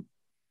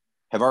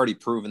have already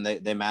proven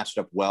they matched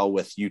up well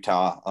with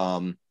Utah.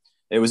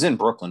 It was in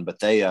Brooklyn, but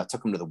they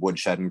took them to the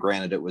woodshed, and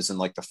granted, it was in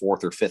like the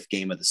 4th or 5th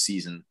game of the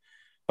season.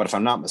 But if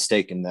I'm not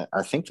mistaken, that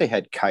I think they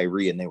had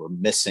Kyrie and they were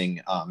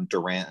missing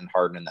Durant and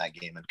Harden in that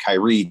game, and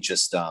Kyrie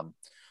just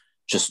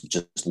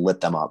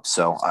lit them up.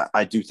 So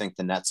I do think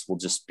the Nets will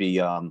just be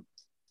a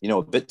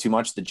bit too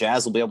much. The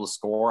Jazz will be able to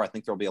score. I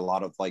think there'll be a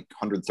lot of like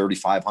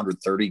 135,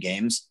 130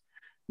 games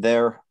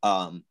there.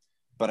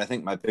 But I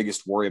think my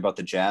biggest worry about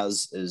the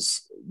Jazz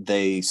is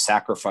they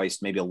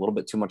sacrificed maybe a little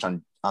bit too much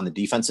on the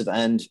defensive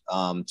end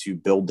to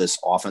build this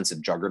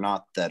offensive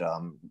juggernaut that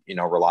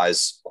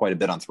relies quite a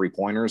bit on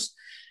 3-pointers.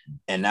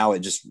 And now it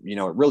just,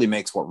 it really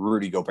makes what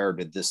Rudy Gobert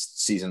did this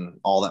season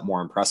all that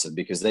more impressive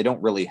because they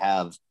don't really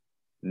have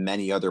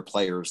many other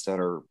players that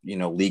are,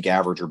 league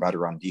average or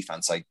better on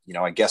defense. I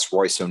guess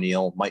Royce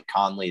O'Neal, Mike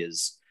Conley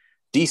is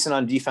decent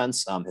on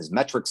defense. His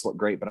metrics look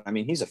great, but I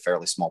mean, he's a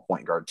fairly small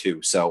point guard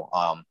too. So,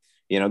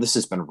 this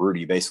has been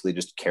Rudy basically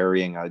just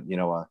carrying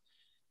a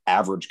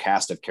average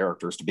cast of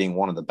characters to being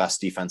one of the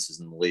best defenses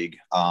in the league.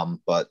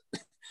 But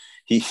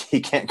he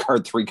can't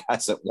guard 3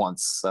 guys at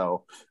once.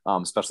 So,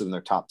 especially when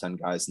they're top 10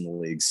 guys in the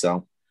league.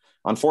 So,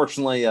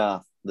 unfortunately,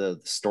 the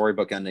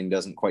storybook ending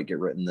doesn't quite get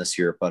written this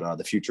year, but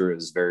the future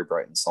is very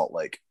bright in Salt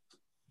Lake.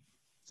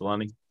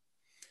 Solani?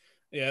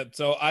 Yeah.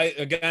 So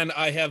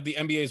I have the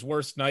NBA's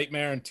worst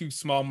nightmare and 2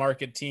 small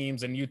market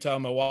teams in Utah,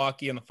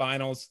 Milwaukee in the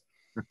finals.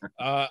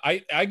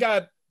 I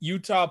got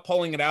Utah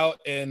pulling it out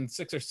in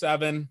 6 or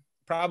 7,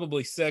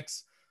 probably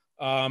 6,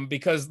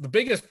 because the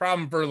biggest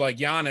problem for like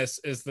Giannis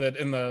is that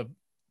in the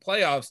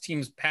playoffs,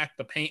 teams pack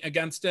the paint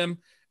against him.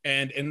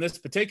 And in this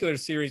particular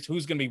series,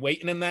 who's going to be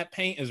waiting in that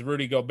paint is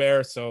Rudy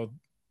Gobert. So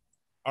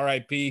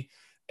RIP.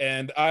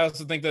 And I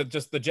also think that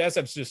just the Jazz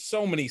have just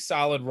so many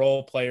solid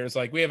role players.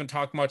 Like we haven't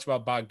talked much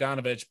about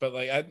Bogdanovich, but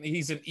like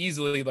he's an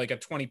easily like a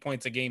 20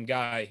 points a game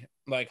guy,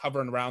 like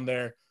hovering around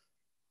there.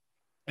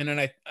 And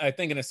then I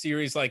think in a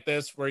series like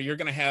this, where you're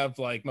going to have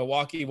like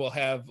Milwaukee will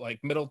have like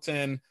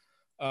Middleton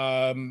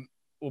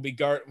will be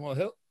guard.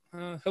 Well,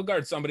 he'll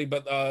guard somebody,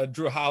 but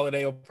Drew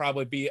Holiday will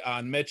probably be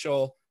on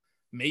Mitchell.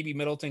 Maybe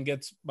Middleton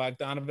gets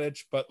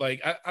Bogdanovich, but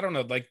like I don't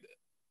know. Like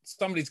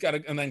somebody's got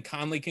to, and then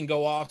Conley can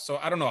go off. So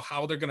I don't know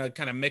how they're going to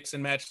kind of mix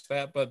and match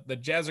that, but the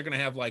Jazz are going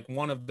to have like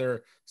one of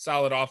their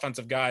solid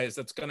offensive guys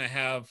that's going to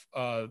have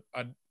a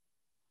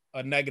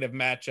negative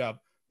matchup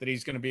that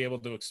he's going to be able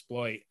to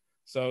exploit.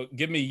 So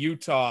give me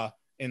Utah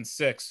in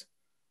 6.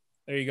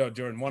 There you go,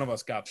 Jordan. One of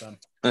us got them.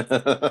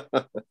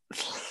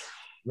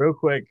 Real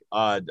quick,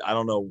 I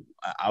don't know.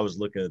 I was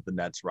looking at the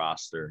Nets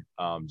roster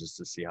just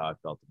to see how I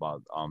felt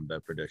about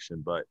that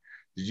prediction. But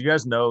did you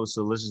guys know?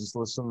 So let's just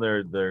listen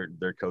to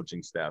their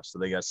coaching staff. So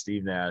they got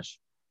Steve Nash,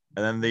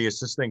 and then the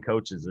assistant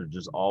coaches are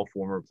just all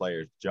former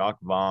players: Jock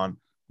Vaughn,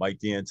 Mike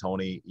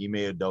D'Antoni,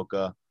 Ime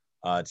Udoka,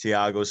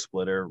 Tiago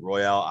Splitter,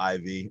 Royale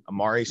Ivy,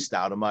 Amari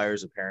Stoudemire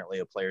is apparently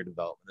a player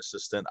development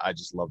assistant. I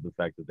just love the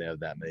fact that they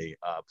have that many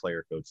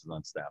player coaches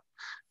on staff.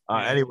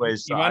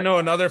 Anyways, you want to know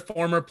another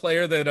former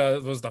player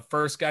that was the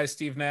first guy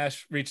Steve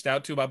Nash reached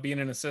out to about being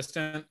an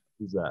assistant?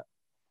 Who's that?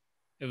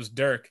 It was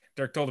Dirk.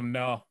 Dirk told him,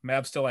 no,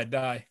 Mavs till I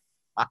die.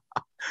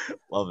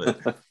 Love it.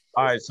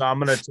 All right, so I'm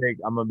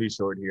gonna be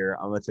short here.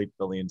 I'm gonna take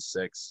Philly in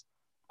 6.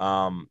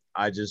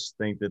 I just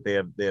think that they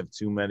have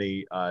too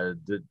many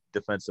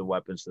defensive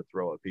weapons to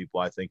throw at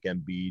people. I think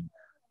Embiid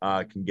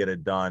can get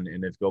it done,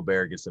 and if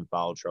Gobert gets in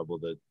foul trouble,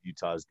 the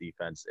Utah's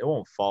defense, it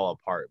won't fall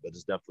apart, but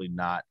it's definitely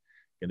not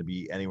going to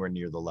be anywhere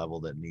near the level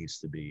that needs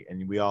to be.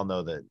 And we all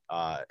know that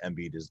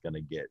Embiid is going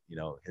to get,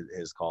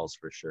 his calls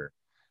for sure.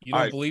 You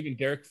don't believe in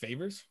Derek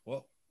Favors?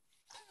 Well,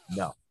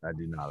 no, I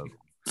do not. All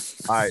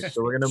right,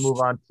 so we're going to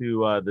move on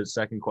to the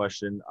second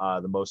question,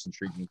 the most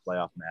intriguing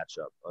playoff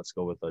matchup. Let's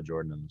go with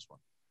Jordan on this one.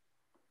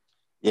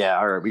 Yeah,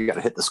 all right, we got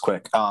to hit this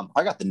quick.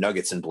 I got the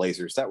Nuggets and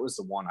Blazers. That was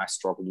the one I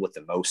struggled with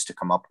the most to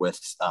come up with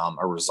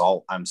a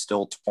result. I'm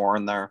still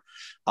torn there.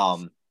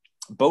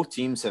 Both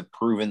teams have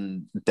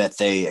proven that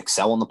they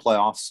excel in the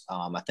playoffs.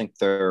 I think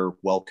they're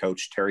well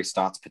coached. Terry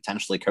Stotts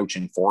potentially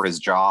coaching for his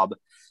job.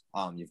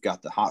 You've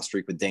got the hot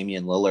streak with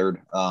Damian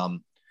Lillard.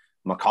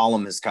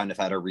 McCollum has kind of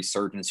had a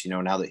resurgence,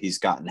 now that he's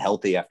gotten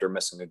healthy after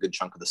missing a good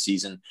chunk of the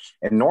season.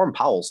 And Norm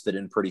Powell's fit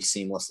in pretty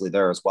seamlessly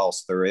there as well.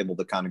 So they're able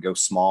to kind of go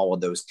small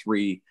with those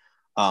three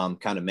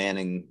kind of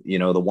manning,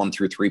 the 1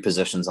 through 3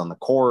 positions on the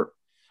court.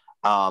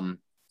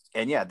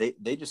 And yeah,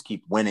 they just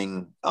keep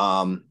winning.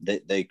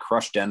 They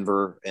crushed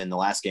Denver in the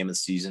last game of the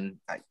season.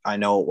 I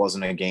know it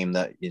wasn't a game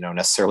that,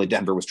 necessarily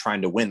Denver was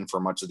trying to win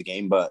for much of the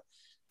game, but,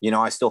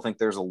 I still think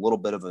there's a little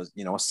bit of a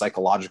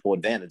psychological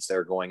advantage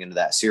there going into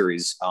that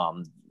series,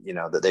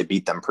 that they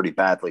beat them pretty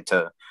badly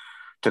to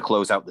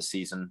close out the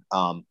season.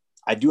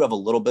 I do have a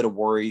little bit of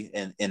worry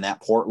in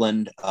that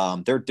Portland.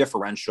 Their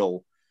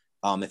differential,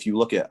 if you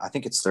look at, I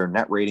think it's their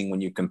net rating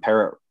when you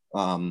compare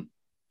it,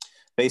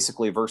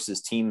 basically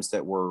versus teams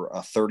that were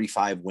a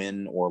 35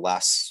 win or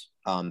less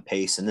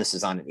pace. And this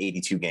is on an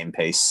 82 game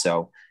pace.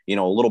 So, a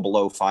little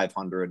below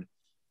 500.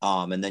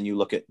 And then you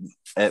look at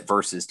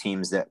versus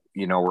teams that,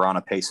 were on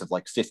a pace of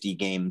like 50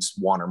 games,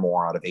 one or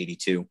more out of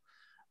 82.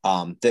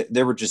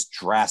 There were just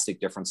drastic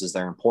differences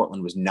there. And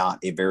Portland was not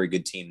a very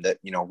good team that,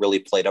 really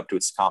played up to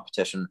its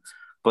competition.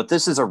 But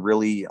this is a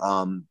really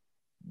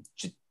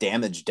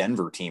damaged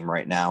Denver team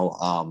right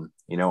now.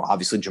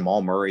 Obviously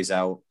Jamal Murray's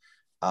out.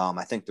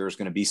 I think there's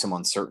going to be some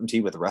uncertainty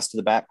with the rest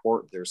of the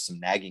backcourt. There's some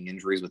nagging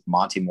injuries with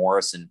Monty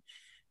Morris and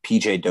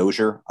PJ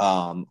Dozier.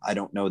 I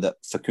don't know that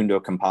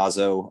Facundo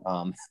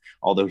Campazzo,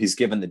 although he's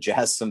given the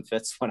Jazz some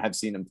fits when I've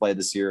seen him play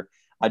this year,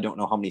 I don't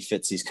know how many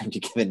fits he's going to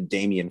be giving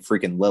Damian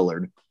freaking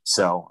Lillard.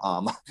 So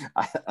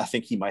I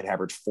think he might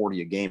average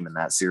 40 a game in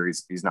that series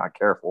if he's not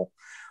careful.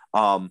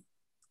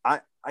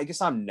 I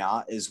guess I'm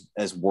not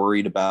as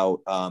worried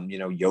about,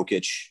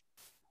 Jokic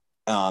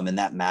in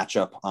that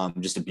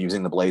matchup, just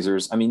abusing the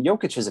Blazers. I mean,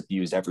 Jokic has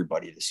abused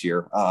everybody this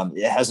year.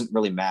 It hasn't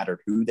really mattered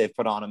who they've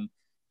put on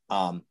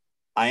him.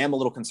 I am a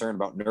little concerned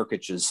about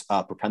Nurkic's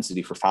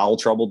propensity for foul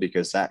trouble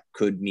because that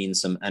could mean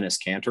some Enes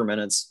Kanter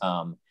minutes,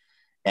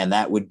 and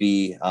that would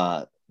be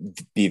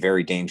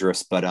very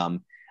dangerous. But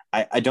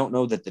I don't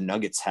know that the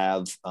Nuggets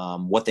have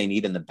what they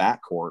need in the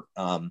backcourt.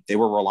 They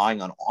were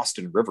relying on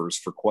Austin Rivers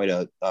for quite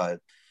a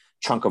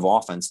chunk of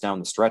offense down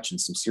the stretch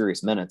and some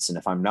serious minutes. And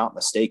if I'm not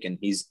mistaken,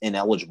 he's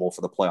ineligible for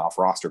the playoff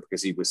roster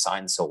because he was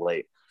signed so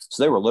late.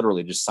 So they were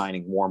literally just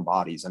signing warm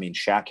bodies. I mean,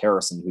 Shaq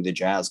Harrison, who the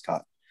Jazz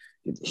cut,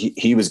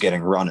 he was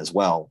getting run as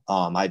well.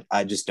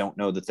 I just don't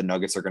know that the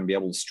Nuggets are going to be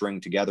able to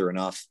string together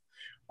enough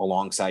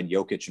alongside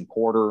Jokic and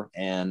Porter.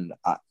 And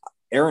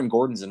Aaron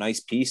Gordon's a nice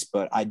piece,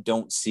 but I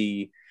don't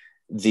see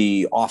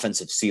the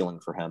offensive ceiling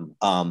for him.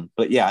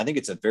 But yeah, I think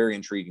it's a very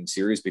intriguing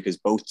series because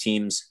both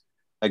teams,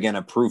 again,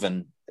 have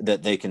proven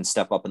that they can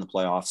step up in the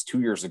playoffs. 2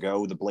 years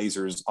ago, the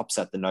Blazers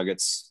upset the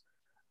Nuggets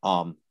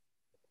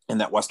in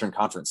that Western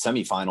Conference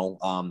semifinal,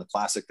 the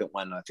classic that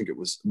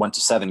went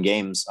to 7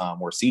 games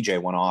where CJ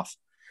went off.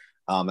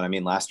 And I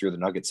mean, last year the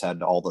Nuggets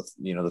had all the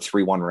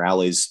 3-1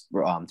 rallies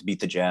to beat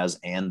the Jazz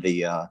and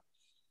the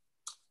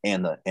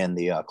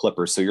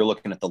Clippers. So you're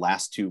looking at the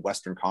last 2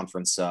 Western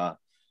Conference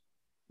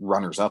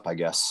runners up, I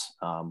guess,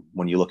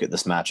 when you look at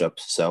this matchup.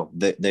 So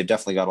they've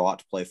definitely got a lot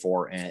to play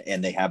for,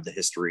 and they have the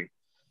history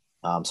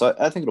So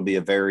I think it'll be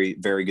a very,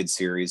 very good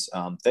series.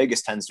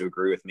 Vegas tends to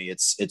agree with me.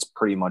 It's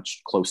pretty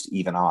much close to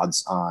even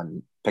odds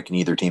on picking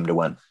either team to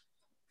win.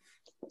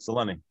 So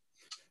Lenny.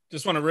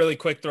 Just want to really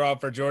quick throw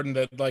out for Jordan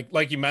that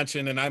like you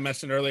mentioned, and I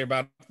mentioned earlier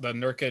about the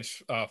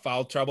Nurkic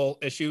foul trouble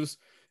issues.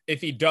 If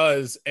he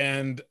does,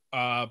 and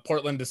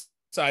Portland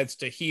decides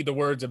to heed the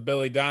words of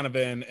Billy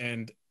Donovan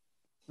and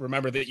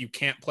remember that you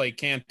can't play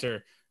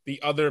Cantor,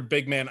 the other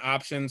big man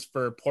options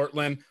for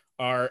Portland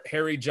are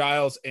Harry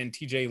Giles and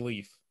TJ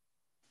Leaf.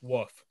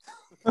 Woof.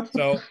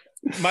 So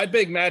my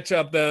big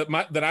matchup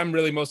that I'm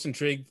really most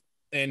intrigued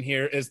in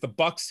here is the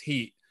Bucks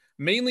Heat,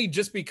 mainly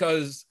just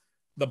because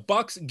the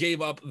Bucks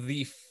gave up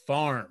the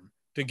farm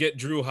to get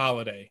Drew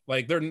Holiday.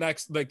 Like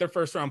their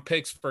first round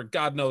picks for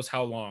God knows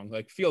how long.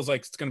 Like feels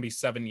like it's going to be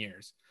 7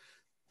 years.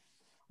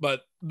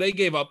 But they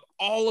gave up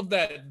all of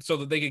that so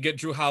that they could get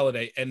Drew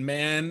Holiday. And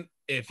man,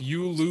 if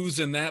you lose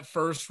in that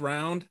first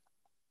round,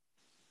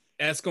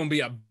 that's going to be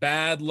a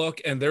bad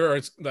look. And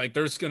there's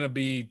going to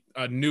be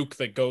a nuke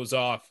that goes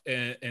off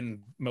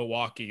in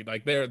Milwaukee.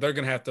 Like they're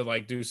going to have to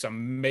like do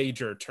some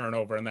major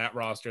turnover in that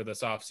roster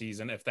this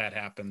offseason if that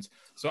happens.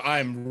 So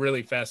I'm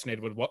really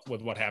fascinated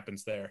with what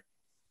happens there.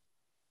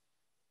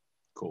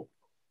 Cool.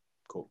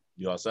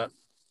 You all set?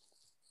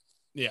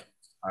 Yeah.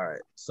 All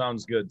right.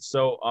 Sounds good.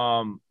 So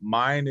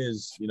mine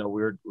is, we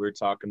were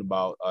talking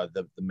about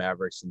the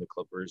Mavericks and the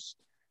Clippers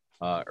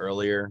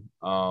earlier.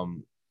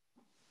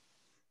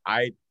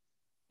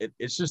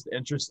 It's just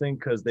interesting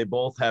because they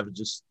both have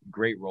just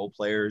great role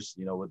players.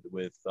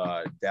 With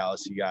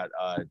Dallas, you got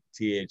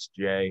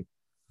THJ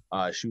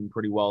shooting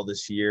pretty well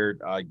this year,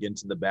 getting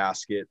to the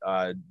basket.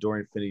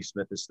 Dorian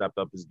Finney-Smith has stepped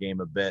up his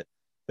game a bit.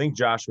 I think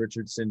Josh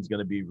Richardson's going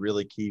to be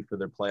really key for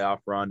their playoff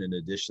run in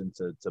addition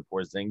to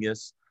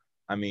Porzingis.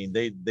 I mean,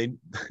 they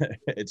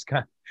it's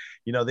kind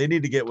of, they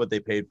need to get what they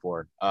paid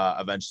for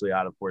eventually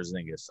out of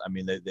Porzingis. I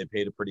mean, they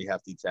paid a pretty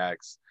hefty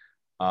tax,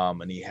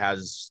 and he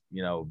has,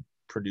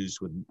 produced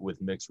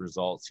with mixed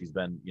results. He's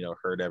been,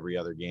 hurt every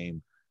other game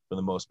for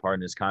the most part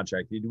in his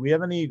contract. Do we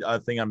have any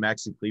thing on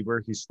Maxi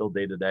Kleber? He's still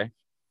day to day.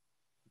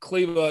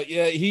 Kleber,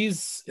 yeah,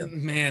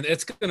 man,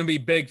 it's going to be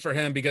big for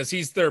him because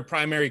he's their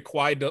primary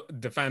quad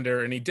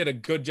defender, and he did a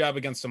good job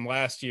against them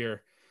last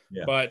year.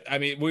 Yeah. But I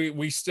mean,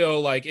 we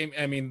still the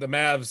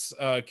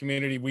Mavs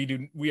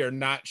community, we are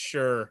not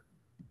sure.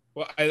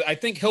 Well, I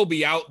think he'll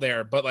be out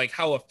there, but like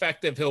how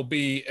effective he'll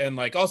be, and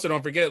like also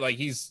don't forget, like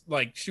he's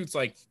like shoots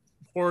like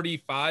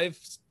 45,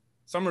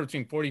 somewhere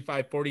between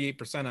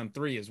 45-48% on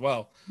three as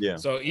well. Yeah.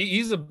 So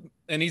he's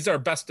our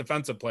best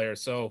defensive player.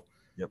 So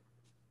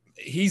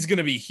he's going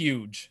to be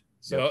huge.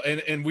 So,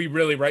 and we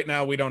really, right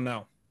now, we don't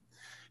know.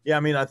 Yeah. I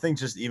mean, I think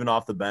just even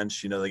off the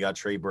bench, they got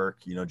Trey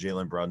Burke,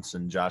 Jalen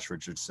Brunson, Josh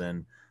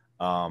Richardson,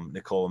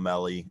 Nicole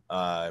Melli,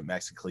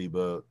 Maxi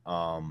Kleber,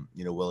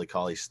 Willie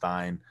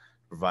Cauley-Stein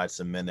provide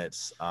some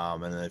minutes.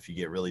 And then if you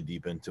get really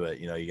deep into it,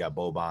 you got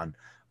Boban.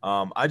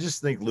 I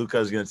just think Luka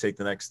is going to take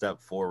the next step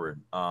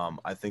forward.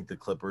 I think the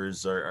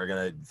Clippers are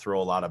going to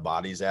throw a lot of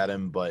bodies at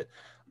him, but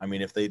I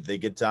mean, if they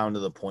get down to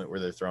the point where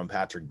they're throwing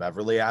Patrick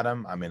Beverley at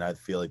him, I mean, I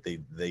feel like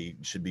they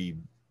should be.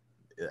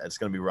 It's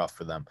going to be rough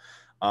for them.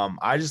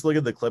 I just look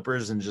at the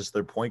Clippers and just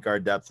their point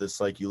guard depth.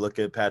 It's like you look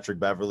at Patrick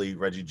Beverley,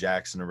 Reggie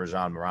Jackson, and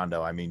Rajon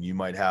Rondo. I mean, you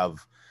might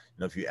have,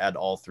 if you add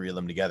all three of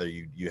them together,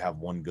 you have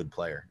one good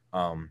player.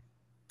 I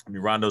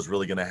mean, Rondo's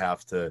really going to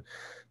have to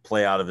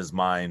play out of his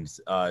mind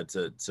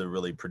to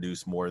really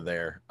produce more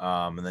there.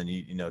 And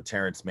then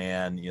Terrence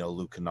Mann,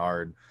 Luke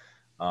Kennard.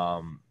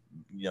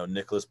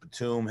 Nicholas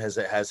Batum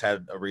has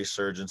had a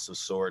resurgence of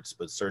sorts,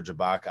 but Serge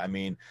Ibaka, I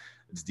mean,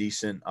 it's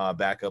decent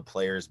backup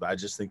players, but I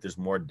just think there's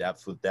more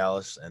depth with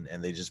Dallas,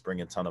 and they just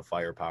bring a ton of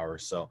firepower.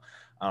 So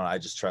I don't know, I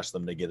just trust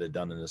them to get it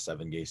done in a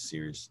 7-game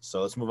series.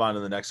 So let's move on to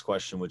the next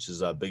question, which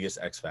is biggest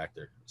X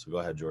factor. So go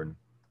ahead, Jordan.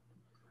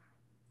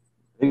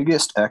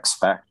 Biggest X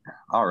factor.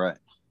 All right.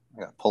 I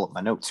got to pull up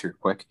my notes here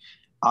quick.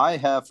 I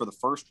have for the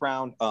first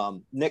round,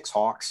 Knicks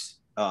Hawks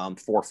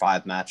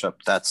 4-5 matchup.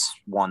 That's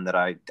one that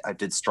I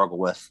did struggle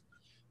with.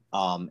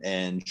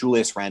 And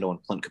Julius Randle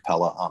and Clint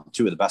Capella,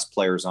 two of the best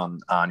players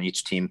on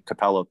each team.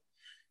 Capella,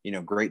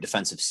 great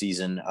defensive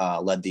season,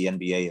 led the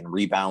NBA in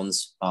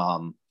rebounds. I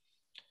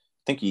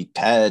think he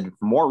had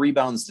more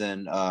rebounds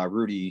than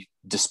Rudy,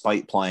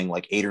 despite playing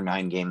like 8 or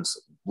 9 games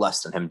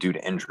less than him due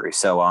to injury.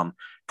 So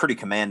pretty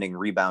commanding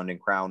rebounding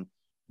crown.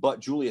 But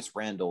Julius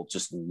Randle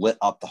just lit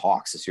up the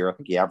Hawks this year. I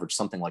think he averaged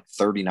something like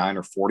 39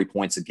 or 40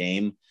 points a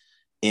game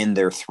in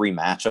their 3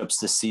 matchups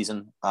this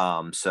season.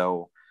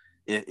 So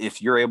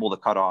if you're able to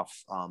cut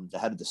off the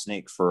head of the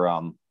snake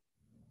for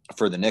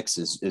the Knicks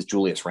is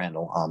Julius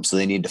Randle. So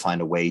they need to find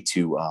a way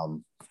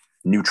to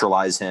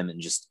neutralize him and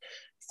just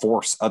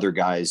force other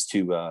guys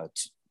to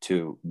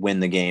win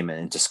the game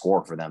and to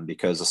score for them.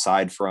 Because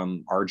aside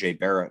from RJ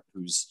Barrett,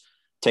 who's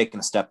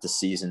taken a step this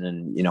season,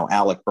 and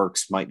Alec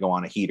Burks might go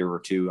on a heater or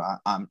two,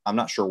 I'm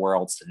not sure where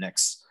else the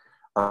Knicks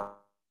are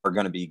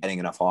going to be getting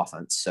enough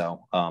offense.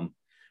 So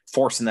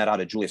forcing that out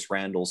of Julius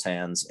Randle's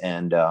hands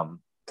and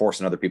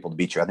forcing other people to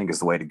beat you, I think, is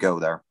the way to go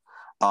there.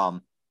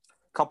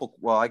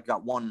 I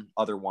got one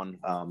other one.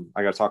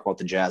 I got to talk about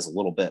the Jazz a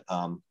little bit.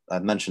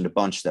 I've mentioned a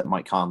bunch that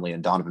Mike Conley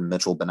and Donovan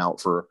Mitchell have been out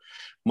for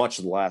much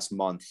of the last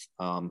month.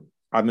 I'm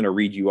going to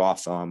read you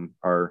off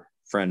our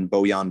friend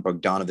Bojan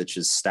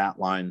Bogdanovich's stat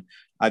line.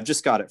 I've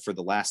just got it for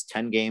the last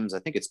 10 games. I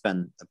think it's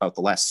been about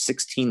the last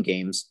 16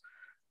 games,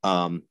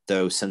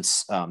 though,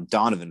 since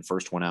Donovan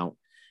first went out.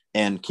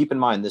 And keep in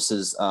mind, this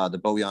is the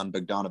Bojan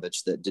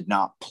Bogdanovic that did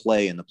not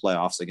play in the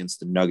playoffs against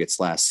the Nuggets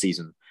last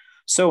season.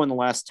 So in the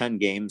last 10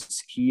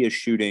 games, he is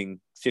shooting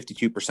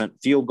 52%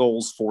 field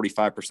goals,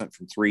 45%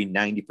 from three,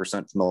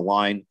 90% from the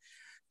line,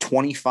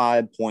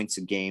 25 points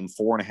a game,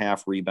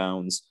 4.5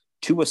 rebounds,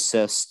 2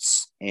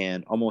 assists,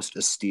 and almost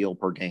a steal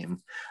per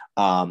game.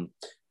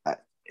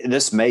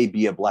 This may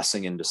be a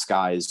blessing in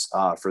disguise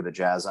for the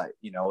Jazz.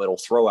 It'll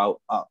throw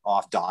out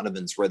off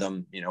Donovan's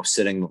rhythm,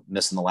 missing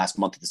the last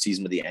month of the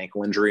season with the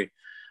ankle injury.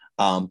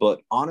 But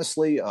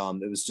honestly,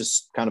 it was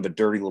just kind of a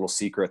dirty little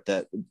secret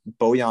that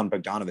Bojan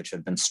Bogdanovic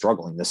had been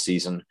struggling this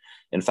season.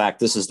 In fact,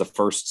 this is the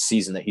first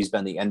season that he's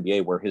been in the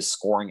NBA where his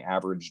scoring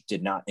average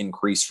did not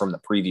increase from the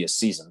previous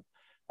season.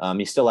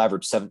 He still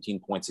averaged 17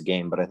 points a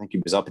game, but I think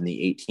he was up in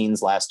the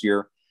 18s last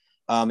year.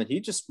 And he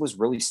just was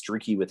really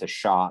streaky with a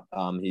shot.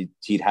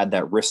 He'd had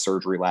that wrist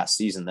surgery last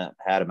season that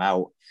had him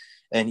out.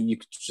 And you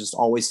could just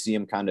always see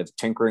him kind of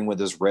tinkering with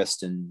his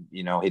wrist, and,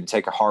 he'd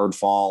take a hard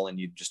fall and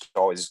you'd just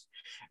always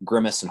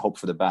grimace and hope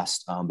for the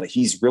best. But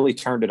he's really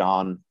turned it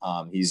on.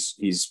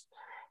 He's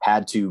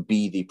had to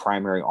be the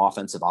primary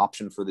offensive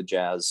option for the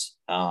Jazz.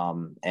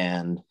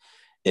 And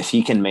if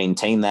he can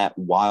maintain that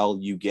while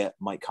you get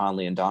Mike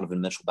Conley and Donovan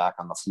Mitchell back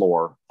on the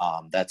floor,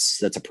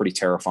 that's a pretty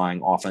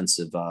terrifying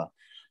offensive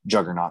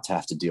juggernaut to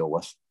have to deal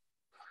with.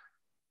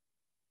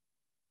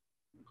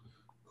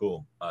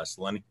 Cool.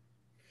 Selene?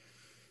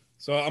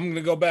 So I'm going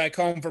to go back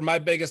home for my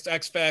biggest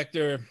X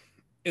factor.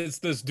 It's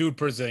this dude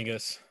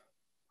Porzingis.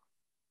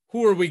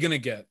 Who are we going to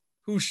get?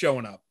 Who's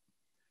showing up?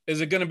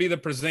 Is it going to be the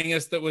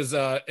Porzingis that was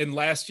in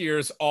last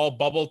year's all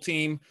bubble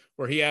team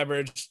where he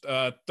averaged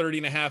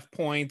 30.5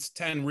 points,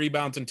 10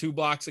 rebounds, and 2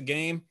 blocks a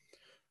game?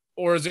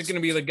 Or is it going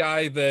to be the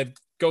guy that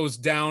goes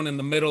down in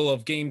the middle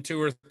of game 2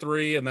 or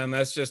 3, and then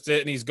that's just it,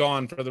 and he's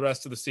gone for the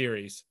rest of the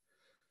series?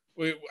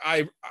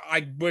 I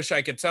wish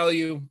I could tell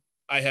you.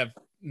 I have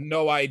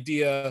no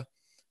idea,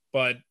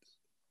 but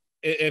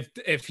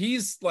if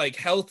he's like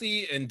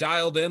healthy and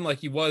dialed in like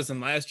he was in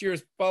last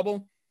year's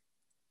bubble,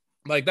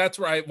 like that's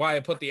why I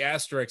put the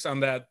asterisks on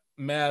that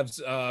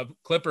Mavs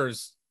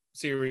Clippers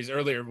series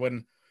earlier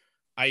when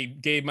I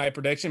gave my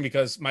prediction,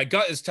 because my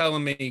gut is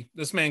telling me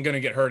this man going to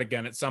get hurt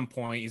again at some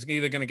point. He's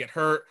either going to get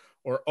hurt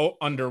or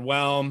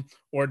underwhelm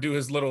or do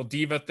his little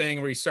diva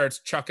thing where he starts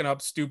chucking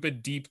up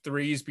stupid deep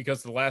threes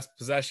because the last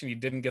possession he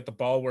didn't get the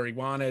ball where he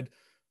wanted,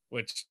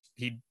 which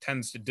he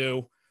tends to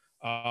do.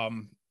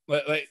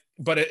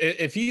 But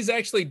if he's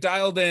actually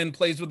dialed in,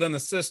 plays within the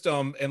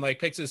system, and like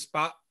picks his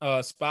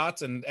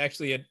spots and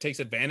actually takes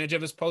advantage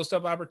of his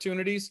post-up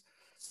opportunities,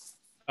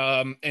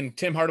 and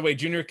Tim Hardaway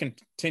Jr.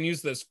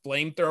 continues this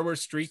flamethrower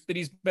streak that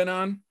he's been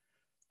on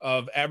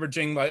of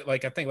averaging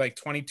like I think like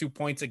 22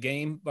 points a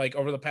game like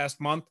over the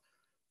past month,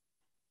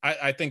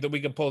 I think that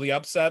we could pull the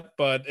upset.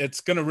 But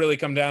it's going to really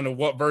come down to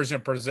what version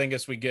of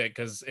Porzingis we get,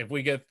 because if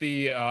we get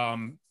the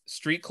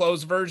street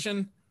clothes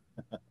version,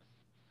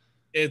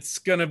 it's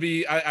going to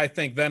be, I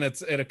think then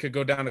it could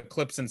go down to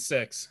clips and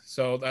 6.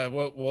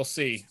 So we'll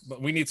see.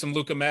 But we need some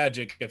Luka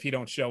magic if he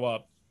don't show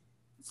up.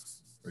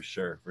 For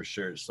sure.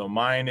 So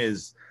mine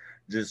is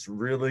just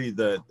really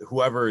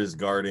whoever is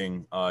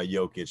guarding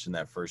Jokic in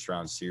that first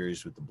round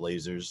series with the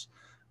Blazers.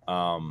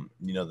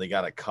 They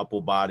got a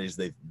couple bodies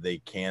they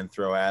can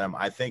throw at him.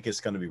 I think it's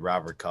going to be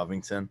Robert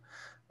Covington.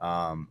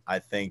 I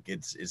think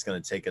it's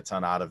going to take a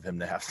ton out of him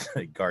to have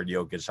to guard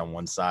Jokic on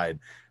one side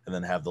and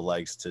then have the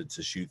legs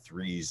to shoot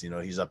threes.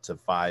 He's up to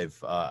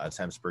 5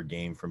 attempts per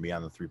game from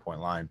beyond the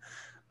 3-point line.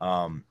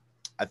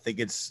 I think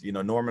it's,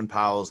 Norman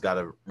Powell's got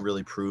to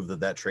really prove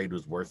that trade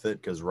was worth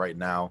it, because right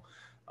now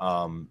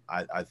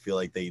I feel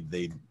like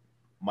they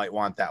might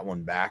want that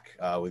one back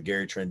with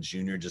Gary Trent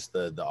Jr., just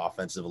the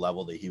offensive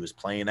level that he was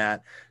playing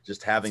at,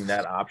 just having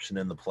that option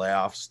in the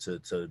playoffs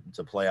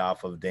to play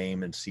off of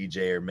Dame and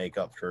CJ or make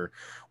up for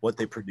what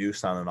they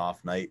produced on an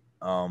off night.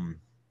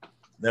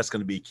 That's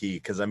going to be key,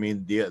 because,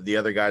 the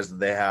other guys that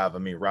they have,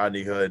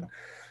 Rodney Hood,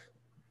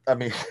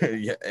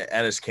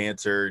 Ennis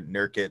Kanter,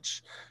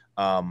 Nurkic,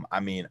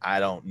 I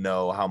don't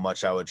know how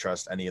much I would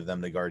trust any of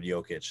them to guard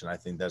Jokic, and I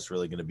think that's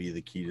really going to be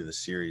the key to the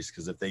series,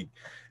 because if they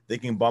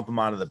can bump him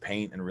out of the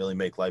paint and really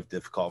make life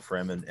difficult for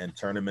him and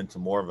turn him into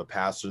more of a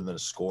passer than a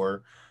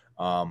scorer,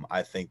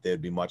 I think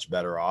they'd be much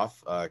better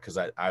off, because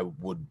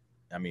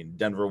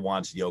Denver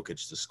wants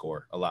Jokic to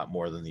score a lot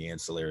more than the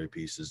ancillary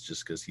pieces,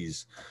 just because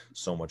he's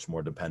so much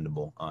more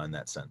dependable in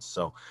that sense.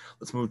 So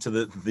let's move to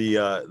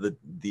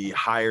the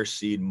higher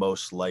seed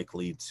most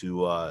likely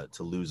to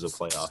lose a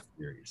playoff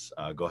series.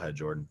 Go ahead,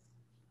 Jordan.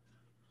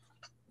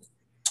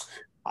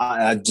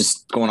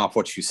 Just going off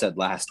what you said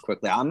last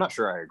quickly, I'm not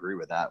sure I agree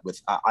with that.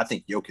 I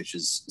think Jokic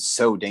is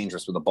so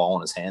dangerous with the ball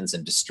in his hands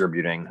and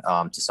distributing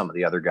to some of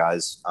the other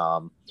guys.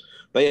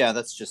 But yeah,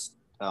 that's just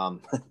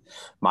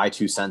my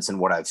 2 cents in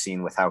what I've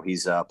seen with how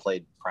he's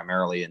played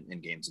primarily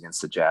in games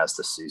against the Jazz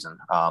this season.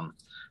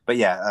 But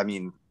yeah, I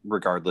mean,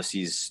 regardless,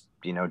 he's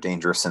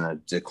dangerous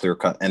and a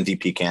clear-cut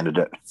MVP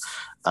candidate.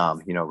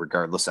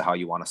 Regardless of how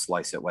you want to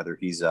slice it, whether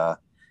he's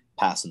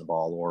passing the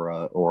ball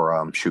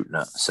or shooting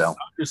it. So I'm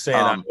just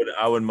saying,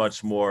 I would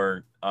much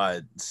more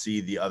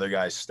see the other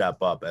guys step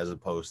up as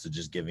opposed to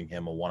just giving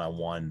him a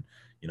one-on-one,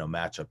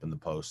 matchup in the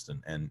post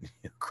and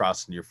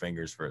crossing your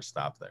fingers for a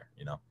stop there.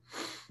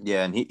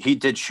 Yeah, and he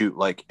did shoot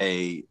like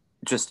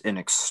just an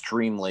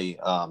extremely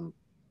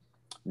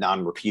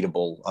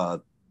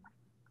non-repeatable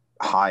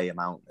high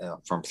amount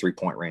from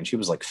 3-point range. He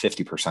was like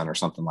 50% or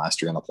something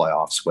last year in the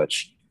playoffs,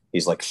 which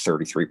he's like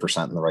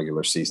 33% in the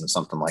regular season,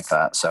 something like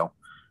that. So,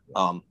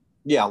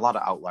 yeah, a lot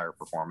of outlier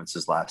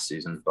performances last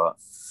season, but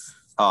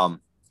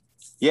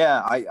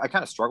yeah, I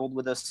kind of struggled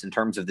with this in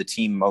terms of the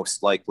team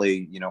most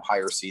likely,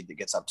 higher seed that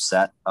gets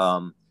upset.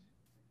 Because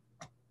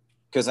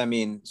I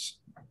mean,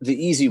 the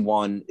easy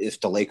one, if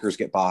the Lakers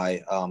get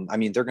by, I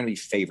mean, they're going to be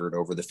favored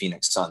over the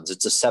Phoenix Suns.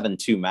 It's a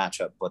 7-2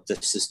 matchup, but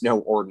this is no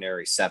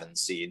ordinary 7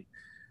 seed.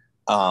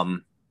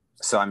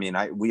 So, I mean,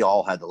 we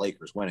all had the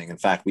Lakers winning. In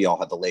fact, we all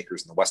had the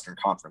Lakers in the Western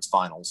Conference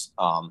Finals.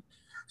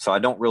 So I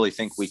don't really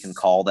think we can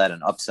call that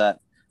an upset.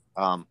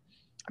 I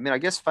mean, I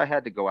guess if I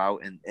had to go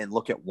out and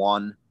look at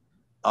one,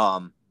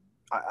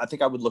 I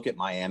think I would look at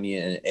Miami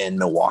and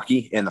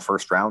Milwaukee in the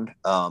first round.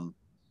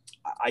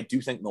 I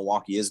do think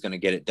Milwaukee is going to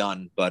get it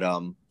done, but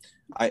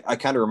I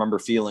kind of remember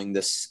feeling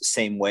this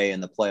same way in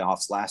the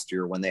playoffs last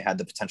year when they had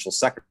the potential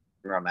second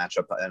round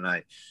matchup. And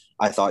I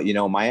thought,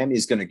 Miami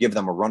is going to give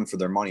them a run for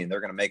their money and they're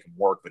going to make them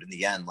work. But in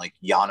the end, like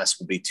Giannis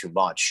will be too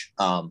much.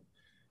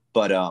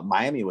 But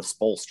Miami with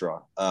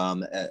Spoelstra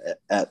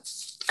at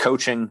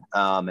coaching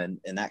and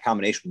that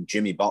combination with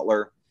Jimmy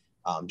Butler.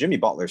 Jimmy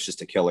Butler is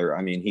just a killer.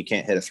 I mean, he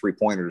can't hit a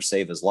 3-pointer to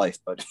save his life,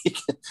 but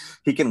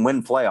he can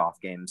win playoff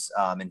games,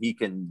 and he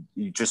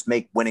just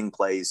make winning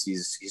plays.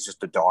 He's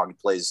just a dog. He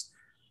plays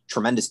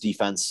tremendous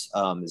defense.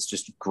 Is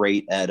just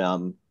great at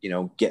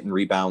getting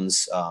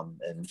rebounds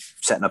and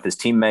setting up his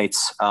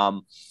teammates.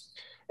 And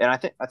I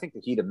think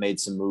the Heat have made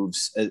some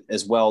moves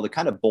as well to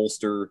kind of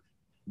bolster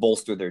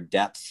their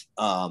depth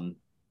and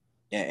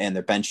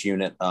their bench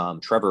unit.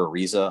 Trevor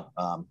Ariza,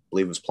 I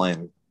believe, was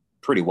playing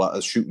pretty well,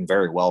 shooting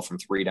very well from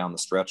 3 down the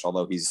stretch,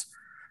 although he's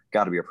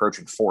got to be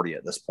approaching 40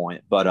 at this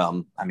point. But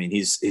I mean,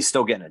 he's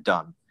still getting it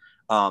done.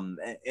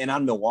 And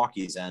on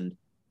Milwaukee's end,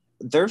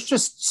 there's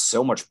just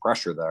so much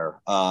pressure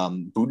there.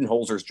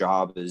 Budenholzer's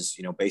job is,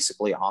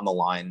 basically on the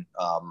line,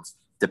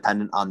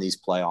 dependent on these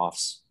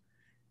playoffs.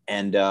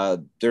 And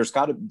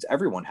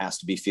everyone has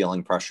to be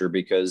feeling pressure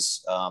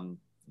because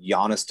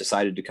Giannis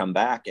decided to come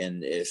back.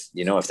 And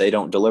if they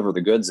don't deliver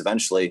the goods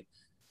eventually,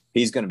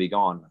 he's going to be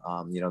gone.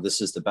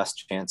 This is the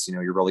best chance,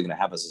 you're really going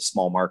to have as a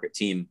small market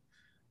team.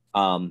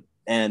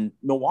 And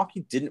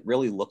Milwaukee didn't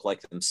really look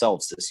like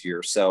themselves this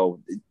year. So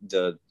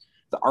the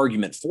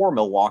argument for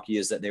Milwaukee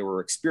is that they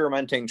were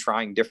experimenting,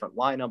 trying different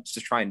lineups,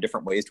 just trying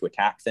different ways to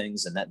attack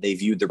things, and that they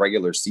viewed the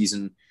regular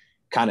season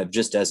kind of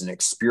just as an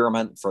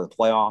experiment for the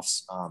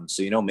playoffs.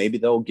 So, maybe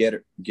they'll get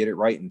it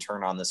right and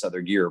turn on this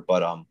other gear.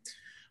 But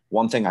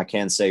one thing I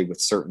can say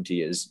with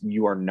certainty is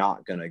you are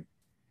not going to,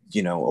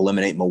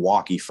 eliminate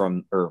Miami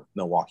from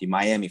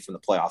the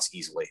playoffs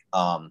easily.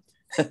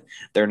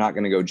 They're not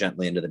going to go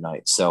gently into the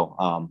night.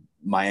 So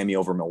Miami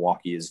over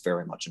Milwaukee is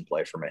very much in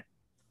play for me.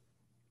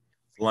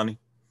 Lenny.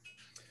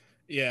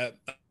 Yeah.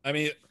 I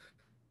mean,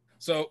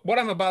 so what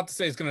I'm about to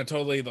say is going to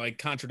totally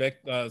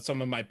contradict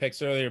some of my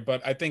picks earlier,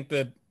 but I think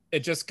that it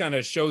just kind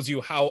of shows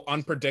you how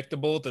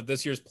unpredictable that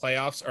this year's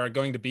playoffs are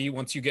going to be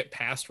once you get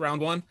past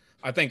round one.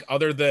 I think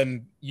other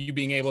than you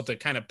being able to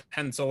kind of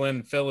pencil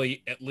in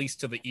Philly at least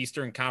to the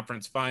Eastern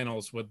Conference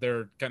Finals with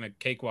their kind of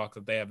cakewalk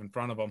that they have in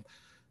front of them.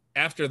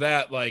 After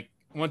that,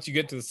 once you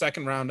get to the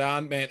second round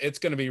on, man, it's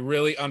going to be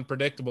really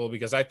unpredictable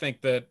because I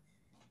think that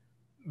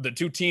the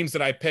 2 teams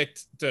that I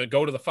picked to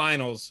go to the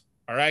finals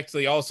are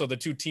actually also the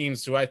 2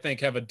 teams who I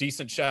think have a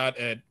decent shot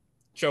at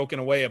choking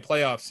away a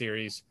playoff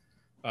series.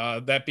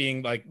 That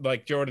being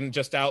like Jordan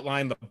just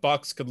outlined, the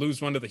Bucks could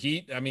lose one to the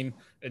Heat. I mean,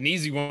 an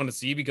easy one to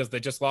see because they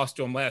just lost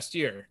to them last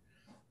year.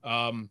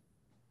 And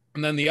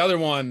then the other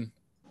one,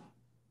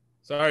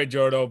 sorry,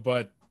 Jordo,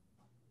 but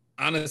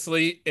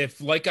honestly, if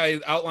like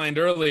I outlined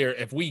earlier,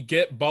 if we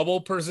get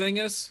bubble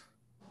Porzingis,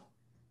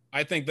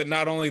 I think that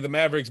not only the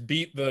Mavericks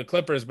beat the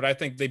Clippers, but I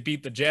think they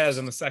beat the Jazz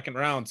in the second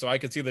round. So I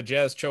could see the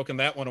Jazz choking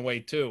that one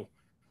away too.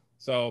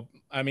 So,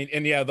 I mean,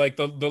 and yeah,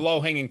 the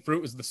low-hanging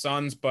fruit is the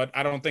Suns, but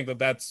I don't think that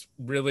that's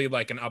really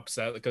an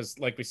upset because,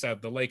 like we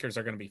said, the Lakers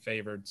are going to be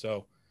favored.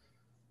 So,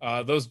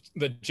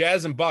 the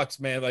Jazz and Bucks,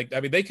 man,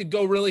 they could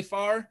go really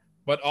far,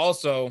 but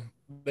also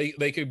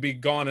they could be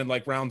gone in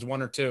rounds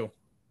 1 or 2.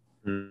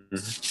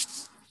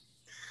 Mm-hmm.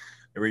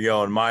 Here we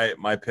go. And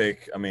my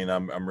pick, I mean,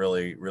 I'm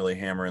really, really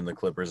hammering the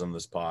Clippers on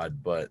this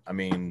pod, but I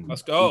mean,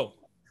 let's go.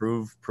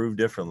 Prove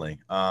differently.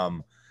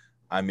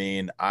 I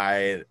mean,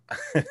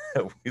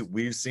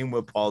 we've seen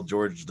what Paul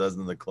George does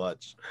in the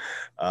clutch.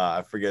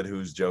 I forget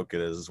whose joke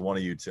it is. It's one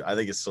of you two. I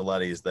think it's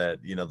Soletti's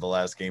that, the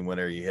last game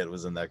winner he hit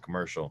was in that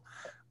commercial.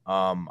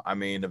 I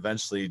mean,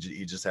 eventually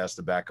he just has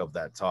to back up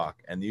that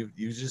talk. And you've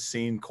just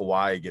seen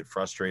Kawhi get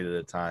frustrated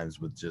at times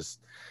with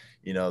just,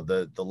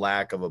 the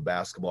lack of a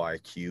basketball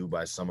IQ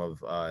by some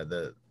of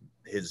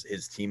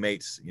his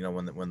teammates,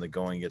 when the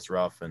going gets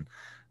rough. And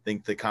I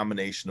think the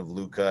combination of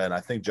Luka and I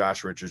think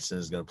Josh Richardson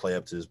is going to play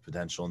up to his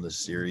potential in this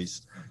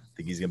series. I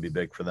think he's going to be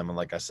big for them. And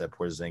like I said,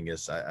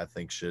 Porzingis, I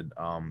think should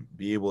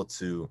be able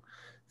to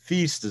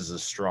feast is a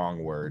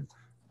strong word.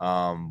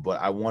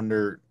 But I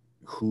wonder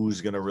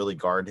who's going to really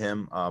guard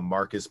him.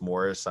 Marcus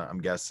Morris,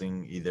 I'm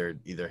guessing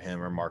either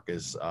him or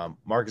Marcus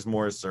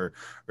Morris or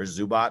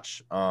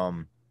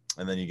Zubac.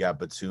 And then you got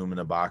Batum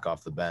and Ibaka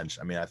off the bench.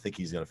 I mean, I think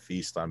he's going to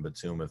feast on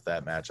Batum if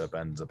that matchup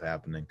ends up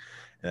happening.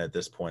 And at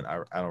this point,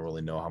 I don't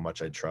really know how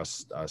much I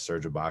trust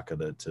Serge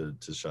Ibaka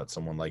to shut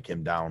someone like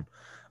him down,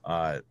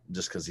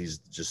 just because he's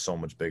just so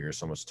much bigger,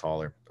 so much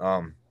taller.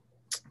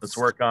 Let's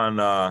work on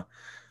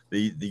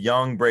the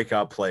young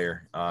breakout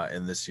player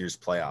in this year's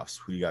playoffs.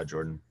 Who you got,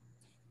 Jordan?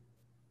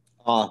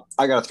 I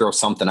got to throw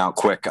something out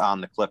quick on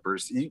the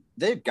Clippers.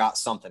 They've got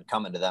something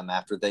coming to them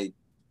after they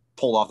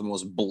pulled off the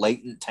most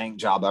blatant tank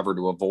job ever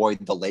to avoid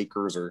the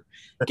Lakers or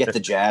get the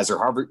Jazz or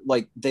Harvard.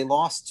 Like, they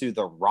lost to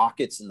the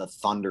Rockets and the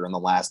Thunder in the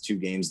last 2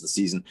 games of the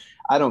season.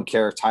 I don't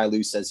care if Ty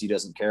Lue says he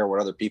doesn't care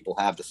what other people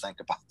have to think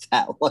about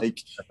that.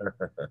 Like,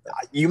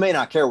 you may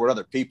not care what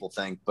other people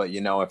think, but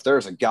if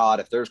there's a God,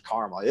 if there's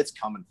karma, it's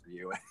coming for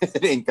you.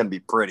 It ain't going to be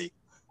pretty.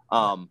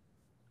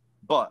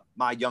 But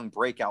my young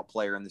breakout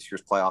player in this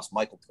year's playoffs,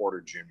 Michael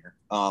Porter Jr.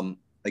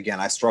 Again,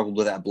 I struggled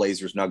with that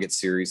Blazers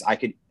Nuggets series. I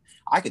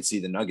could see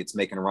the Nuggets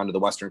making a run to the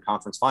Western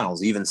Conference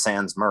Finals, even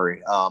sans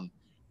Murray.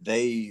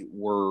 They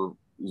were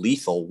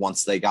lethal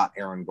once they got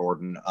Aaron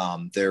Gordon.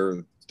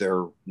 Their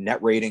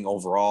net rating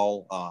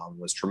overall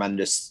was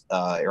tremendous.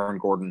 Aaron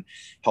Gordon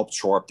helped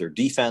shore up their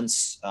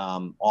defense.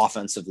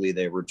 Offensively,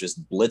 they were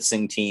just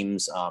blitzing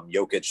teams.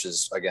 Jokic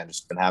has, again,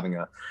 just been having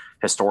a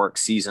historic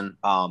season.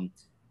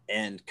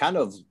 And kind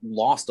of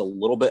lost a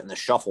little bit in the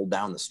shuffle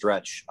down the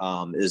stretch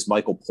is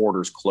Michael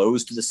Porter's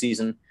close to the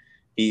season.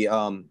 He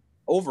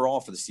overall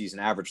for the season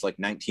averaged like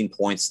 19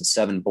 points and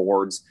 7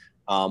 boards,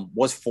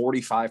 was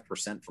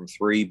 45% from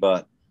 3.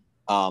 But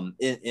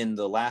in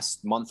the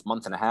last month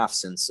and a half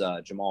since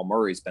Jamal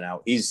Murray's been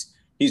out, he's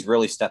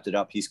really stepped it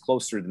up. He's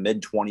closer to the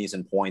mid-20s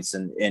in points,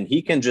 and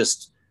he can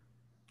just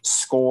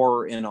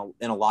score in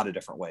a lot of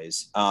different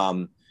ways.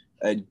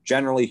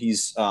 Generally,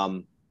 he's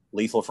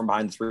lethal from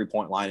behind the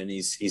 3-point line, and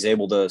he's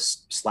able to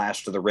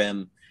slash to the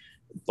rim.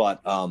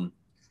 But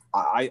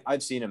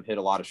I've seen him hit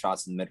a lot of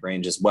shots in the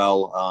mid-range as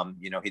well.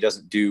 He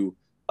doesn't do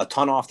a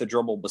ton off the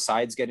dribble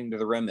besides getting to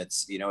the rim.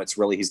 It's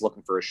really, he's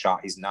looking for a shot.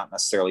 He's not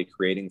necessarily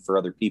creating for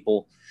other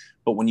people.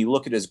 But when you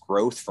look at his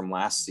growth from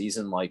last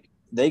season, like,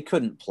 they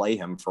couldn't play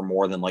him for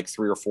more than like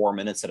 3 or 4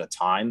 minutes at a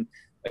time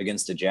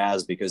against the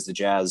Jazz, because the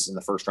Jazz in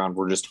the first round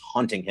were just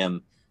hunting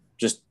him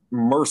just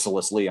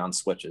mercilessly on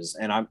switches.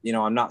 And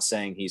I'm not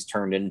saying he's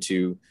turned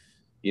into,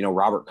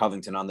 Robert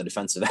Covington on the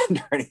defensive end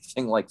or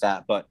anything like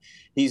that, but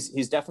he's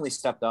definitely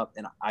stepped up.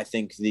 And I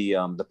think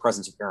the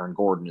presence of Aaron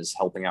Gordon is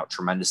helping out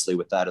tremendously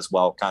with that as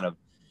well, kind of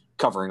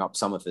covering up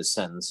some of his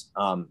sins.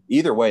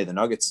 Either way, the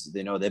Nuggets,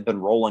 they've been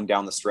rolling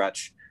down the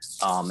stretch.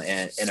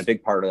 And a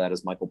big part of that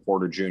is Michael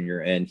Porter Jr.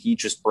 And he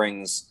just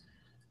brings,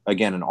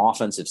 again, an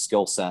offensive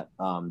skill set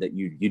that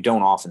you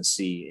don't often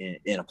see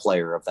in a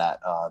player of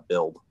that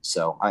build.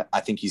 So I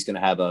think he's going to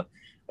have a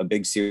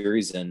big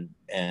series.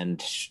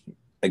 And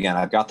again,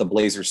 I've got the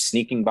Blazers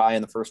sneaking by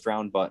in the first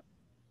round, but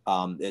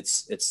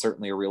it's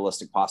certainly a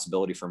realistic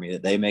possibility for me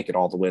that they make it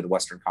all the way to the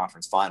Western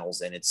Conference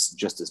Finals. And it's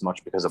just as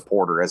much because of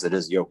Porter as it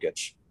is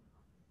Jokic.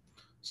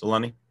 So,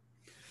 Lenny?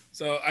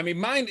 So, I mean,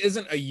 mine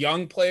isn't a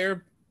young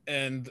player,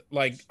 and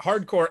like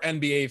hardcore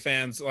NBA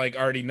fans like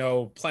already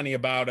know plenty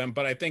about him,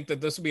 but I think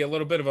that this will be a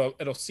little bit of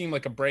it'll seem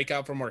like a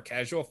breakout for more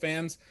casual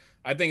fans.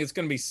 I think it's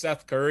going to be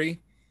Seth Curry,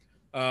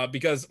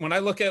 because when I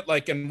look at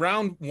like in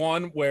round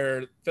 1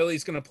 where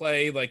Philly's going to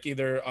play like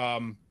either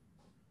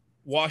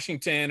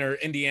Washington or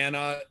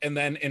Indiana, and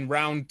then in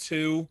round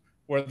 2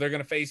 where they're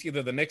going to face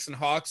either the Knicks and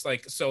Hawks,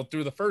 like, so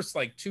through the first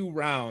like 2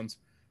 rounds,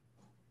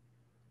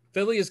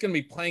 Philly is going to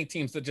be playing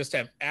teams that just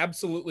have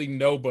absolutely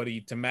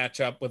nobody to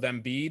match up with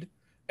Embiid.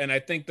 And I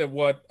think that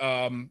what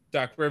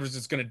Doc Rivers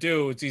is going to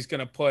do is he's going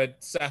to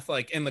put Seth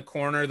like in the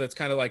corner that's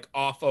kind of like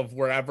off of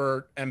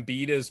wherever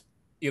Embiid is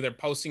either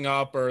posting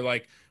up or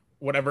like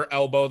whatever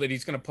elbow that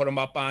he's going to put him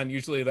up on,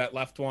 usually that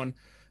left one.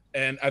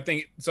 And I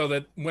think so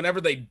that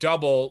whenever they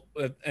double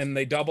and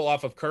they double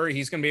off of Curry,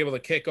 he's going to be able to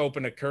kick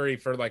open to Curry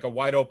for like a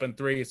wide open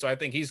 3. So I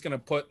think he's going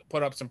to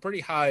put up some pretty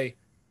high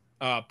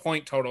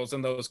point totals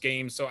in those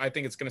games. So I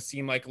think it's going to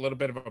seem like a little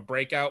bit of a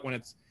breakout when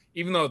it's,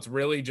 even though it's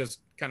really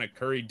just kind of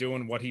Curry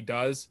doing what he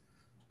does.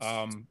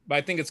 But I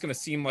think it's going to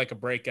seem like a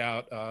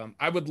breakout.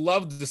 I would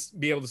love to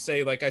be able to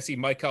say, like, I see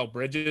Mikal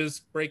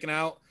Bridges breaking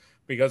out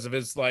because of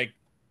his like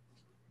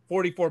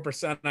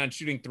 44% on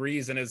shooting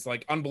threes and his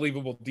like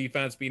unbelievable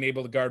defense, being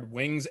able to guard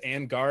wings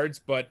and guards.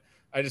 But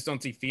I just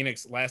don't see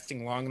Phoenix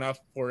lasting long enough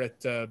for it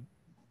to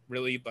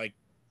really like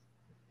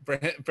for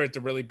it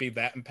to really be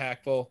that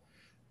impactful.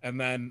 And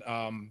then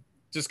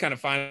just kind of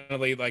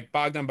finally like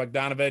Bogdan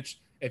Bogdanovic,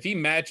 if he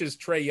matches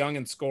Trae Young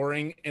in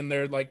scoring in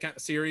their like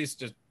series,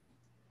 just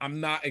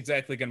I'm not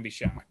exactly going to be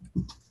shocked.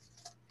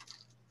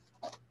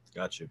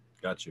 Got you.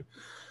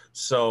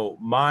 So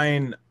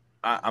mine,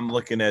 I'm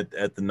looking at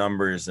the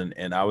numbers,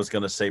 and I was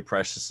going to say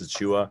Precious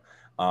Achiuwa.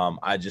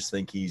 I just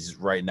think he's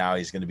going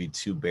to be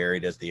too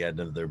buried at the end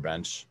of their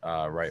bench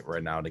right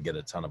now to get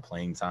a ton of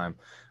playing time.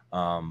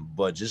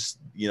 But just,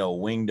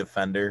 wing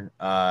defender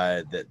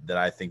that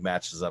I think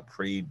matches up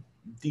pretty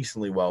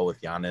decently well with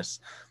Giannis.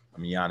 I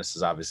mean, Giannis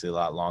is obviously a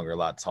lot longer, a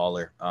lot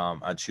taller.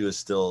 Achiuwa is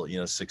still,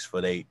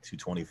 6'8",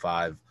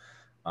 225.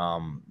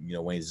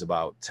 Weighs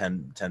about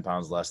 10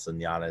 pounds less than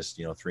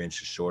Giannis, 3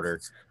 inches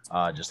shorter,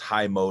 just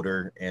high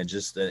motor and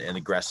just an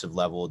aggressive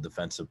level of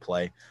defensive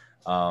play.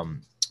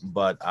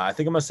 But I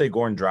think I'm going to say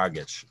Goran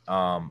Dragic.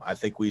 I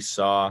think we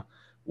saw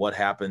what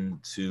happened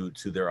to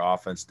their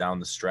offense down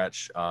the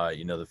stretch.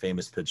 The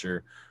famous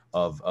picture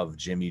of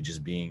Jimmy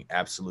just being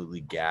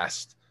absolutely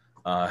gassed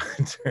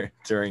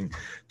during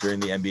the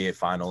NBA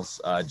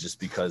Finals, just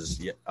because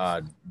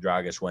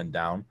Dragic went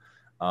down.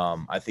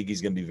 I think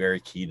he's going to be very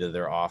key to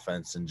their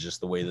offense and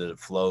just the way that it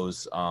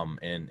flows.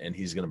 And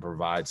he's going to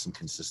provide some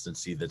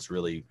consistency that's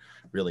really,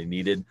 really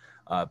needed.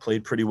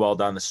 Played pretty well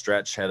down the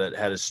stretch, had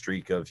a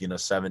streak of,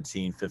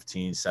 17,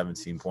 15,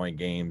 17-point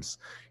games,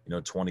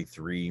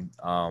 23.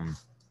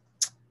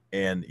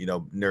 And,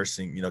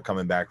 nursing,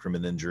 coming back from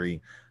an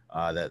injury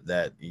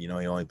that he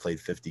only played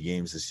 50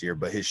 games this year.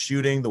 But his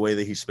shooting, the way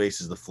that he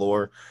spaces the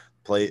floor,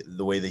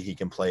 the way that he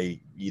can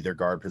play either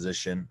guard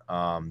position,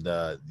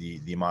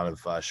 the amount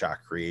of shot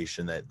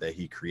creation that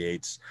he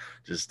creates,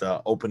 just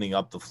opening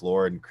up the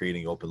floor and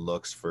creating open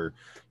looks for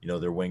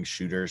their wing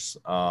shooters.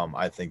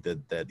 I think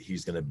that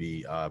he's going to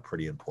be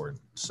pretty important.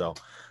 So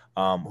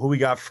who we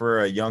got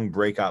for a young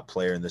breakout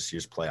player in this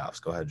year's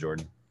playoffs? Go ahead,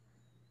 Jordan.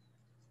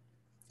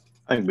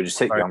 I think we just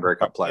take young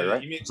breakout player,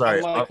 right? Sorry,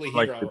 unlikely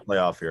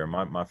playoff hero.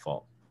 My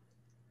fault.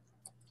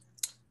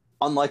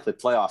 Unlikely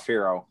playoff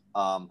hero.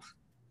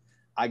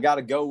 I got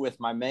to go with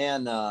my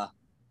man,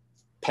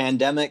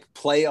 pandemic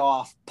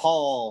playoff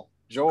Paul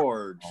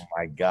George. Oh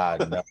my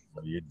God, no,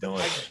 you're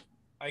doing it.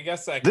 I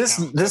guess that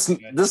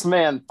this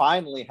man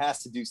finally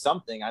has to do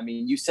something. I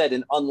mean, you said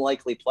an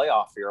unlikely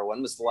playoff hero.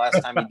 When was the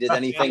last time he did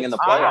anything in the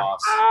playoffs?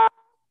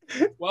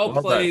 Well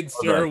played,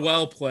 sir.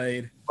 Well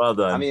played. Well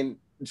done. I mean,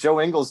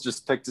 Joe Ingles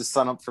just picked his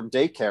son up from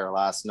daycare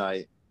last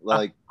night.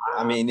 Like,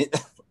 I mean,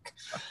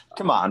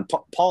 come on,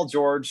 Paul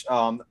George.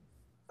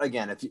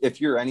 Again,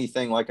 if you're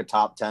anything like a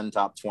top 10,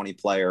 top 20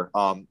 player,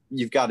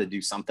 you've got to do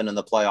something in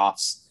the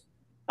playoffs.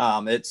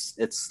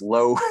 It's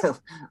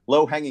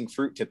low hanging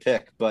fruit to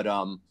pick, but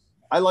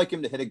I like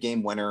him to hit a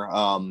game winner.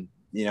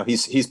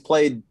 He's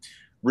played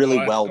really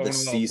well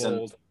this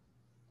season.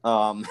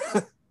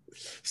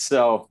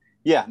 So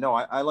yeah, no,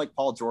 I like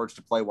Paul George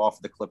to play well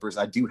for the Clippers.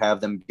 I do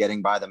have them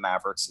getting by the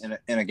Mavericks,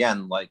 and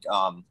again, like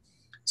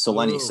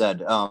Selene said,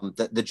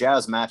 the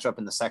Jazz matchup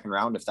in the second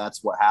round, if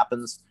that's what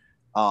happens.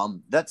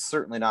 That's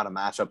certainly not a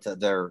matchup that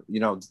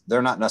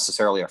they're not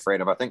necessarily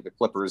afraid of. I think the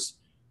Clippers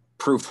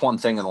proved one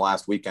thing in the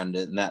last weekend,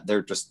 and that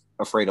they're just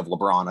afraid of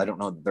LeBron. I don't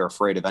know that they're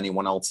afraid of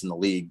anyone else in the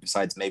league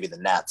besides maybe the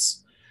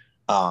Nets.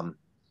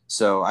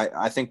 So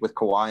I think with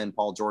Kawhi and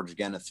Paul George,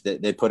 again, if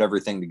they put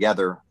everything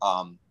together,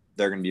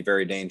 they're going to be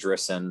very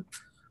dangerous. And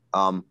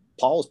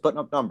Paul's putting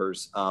up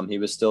numbers. He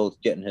was still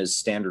getting his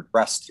standard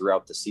rest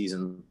throughout the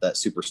season that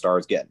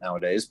superstars get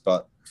nowadays,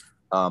 but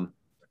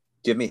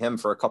give me him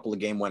for a couple of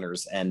game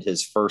winners and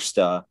his first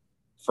good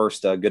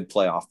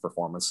playoff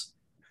performance.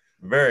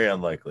 Very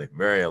unlikely.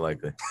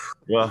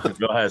 Well,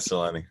 go ahead,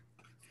 Selene.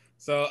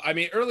 So, I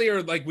mean,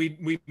 earlier, like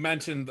we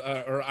mentioned,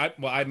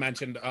 I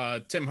mentioned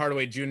Tim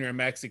Hardaway Jr. and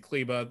Maxi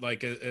Kleber,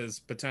 like as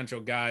potential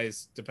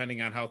guys,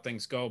 depending on how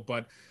things go.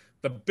 But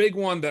the big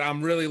one that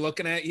I'm really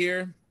looking at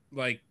here,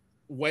 like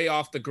way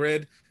off the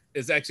grid,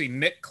 is actually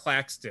Nick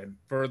Claxton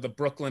for the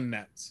Brooklyn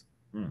Nets.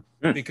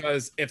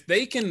 Because if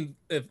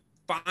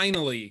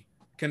finally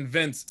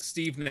convince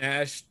Steve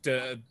Nash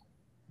to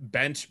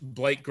bench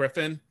Blake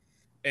Griffin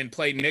and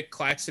play Nick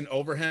Claxton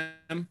over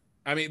him,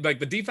 I mean, like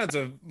the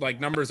defensive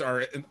numbers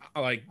are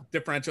like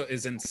differential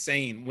is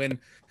insane. When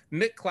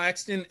Nick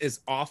Claxton is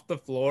off the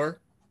floor,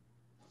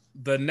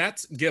 the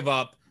Nets give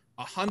up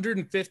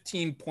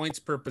 115 points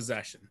per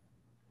possession.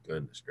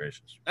 Goodness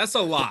gracious. That's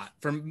a lot.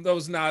 For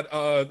those not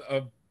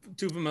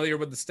too familiar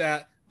with the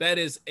stat, that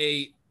is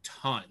a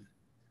ton.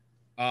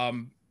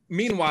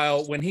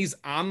 Meanwhile, when he's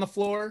on the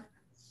floor,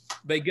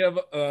 they give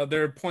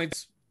their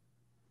points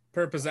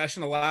per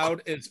possession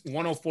allowed is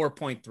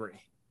 104.3,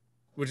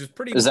 which is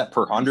pretty. Is that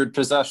per 100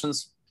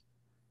 possessions?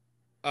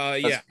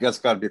 Yeah. That's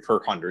got to be per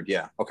 100.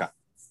 Yeah. Okay.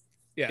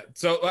 Yeah.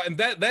 So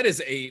that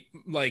is a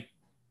like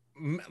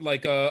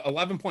a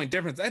 11-point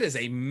difference. That is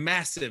a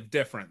massive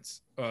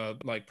difference,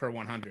 like per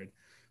 100.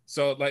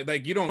 So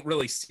like you don't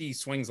really see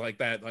swings like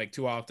that like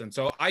too often.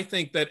 So I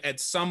think that at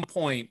some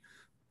point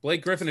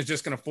Blake Griffin is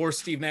just going to force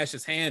Steve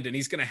Nash's hand, and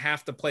he's going to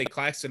have to play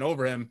Claxton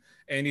over him,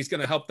 and he's going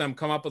to help them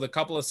come up with a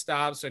couple of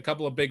stops, a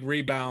couple of big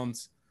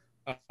rebounds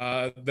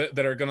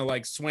that are going to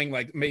like swing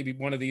like maybe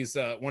one of these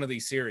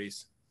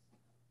series.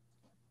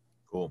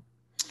 Cool.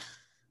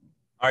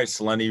 All right,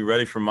 Selene, you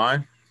ready for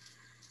mine?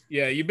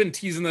 Yeah, you've been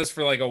teasing this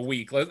for like a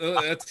week.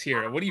 Let's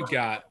hear it. What do you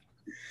got?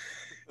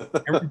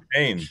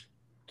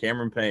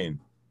 Cameron Payne.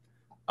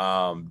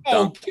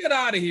 Get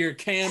out of here,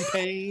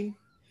 campaign.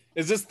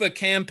 Is this the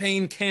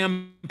campaign?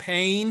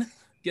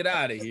 Get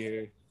out of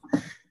here.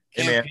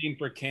 Campaign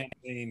for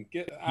campaign.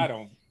 I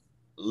don't.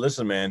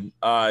 Listen, man.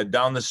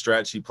 Down the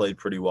stretch, he played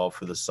pretty well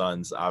for the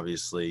Suns.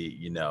 Obviously,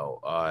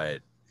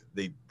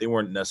 they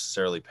weren't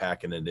necessarily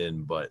packing it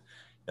in, but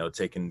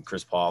taking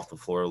Chris Paul off the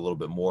floor a little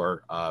bit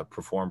more,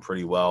 performed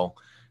pretty well.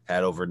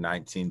 Had over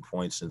 19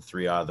 points in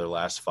 3 out of their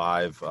last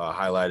 5,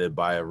 highlighted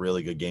by a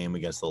really good game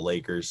against the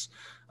Lakers.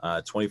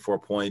 24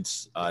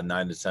 points,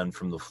 9 to 10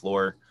 from the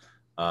floor.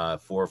 4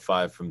 or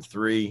 5 from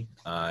 3,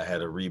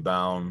 had a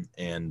rebound,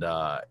 and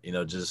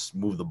just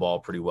moved the ball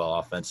pretty well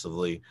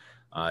offensively.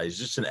 He's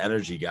just an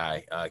energy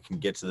guy. Can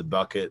get to the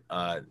bucket,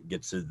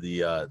 get to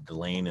the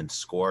lane and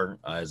score.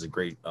 Is a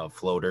great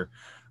floater.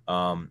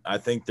 I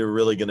think they're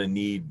really going to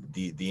need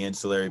the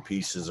ancillary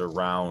pieces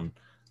around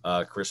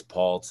Chris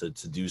Paul to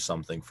do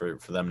something for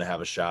them to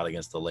have a shot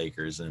against the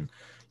Lakers. And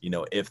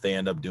if they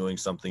end up doing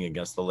something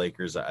against the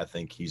Lakers, I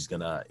think he's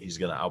gonna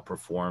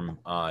outperform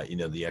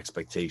the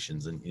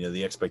expectations, and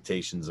the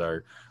expectations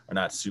are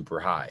not super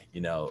high.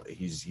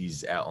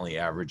 He's only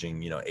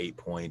averaging 8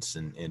 points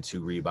and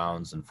 2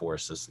 rebounds and 4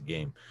 assists a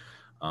game.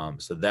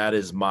 So that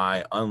is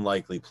my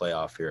unlikely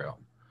playoff hero.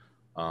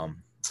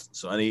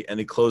 So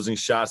any closing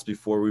shots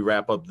before we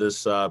wrap up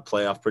this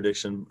playoff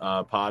prediction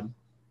pod?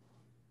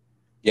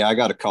 Yeah, I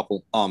got a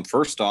couple.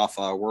 First off,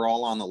 we're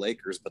all on the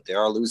Lakers, but they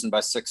are losing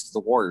by 6 to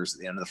the Warriors at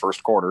the end of the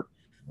first quarter.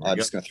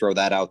 Just going to throw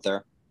that out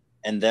there.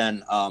 And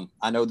then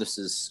I know this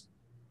is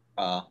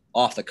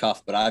off the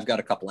cuff, but I've got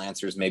a couple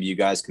answers. Maybe you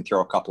guys can throw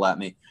a couple at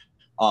me.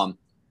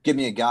 Give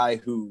me a guy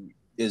who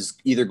is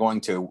either going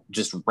to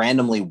just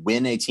randomly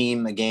win a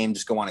team a game,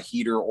 just go on a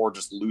heater, or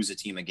just lose a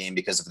team a game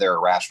because of their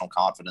irrational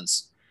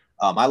confidence.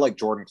 I like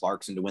Jordan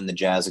Clarkson to win the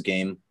Jazz a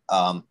game,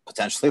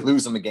 potentially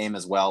lose them a game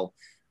as well.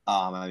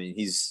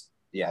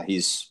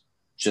 He's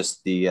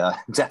just the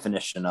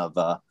definition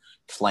of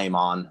flame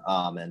on,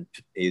 and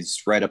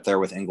he's right up there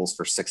with Ingles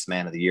for 6th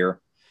man of the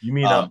year. You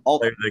mean a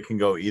player that can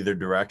go either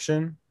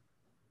direction?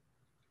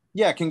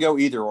 Yeah, it can go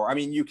either or.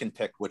 You can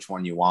pick which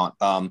one you want.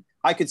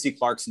 I could see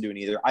Clarkson doing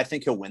either. I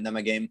think he'll win them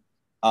a game.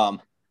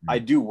 I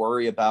do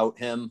worry about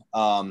him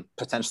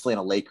potentially in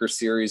a Lakers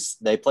series.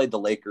 They played the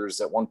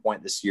Lakers at one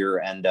point this year,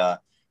 and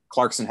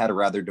Clarkson had a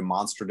rather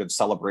demonstrative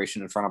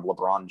celebration in front of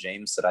LeBron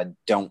James that I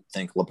don't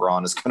think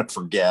LeBron is going to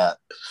forget.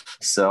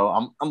 So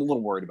I'm a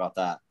little worried about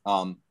that.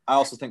 I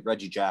also think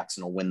Reggie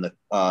Jackson will win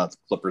the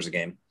Clippers a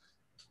game.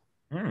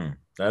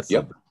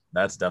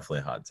 That's definitely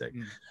a hot take.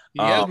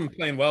 He has been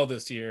playing well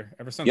this year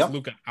ever since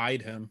Luka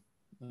eyed him.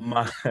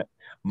 My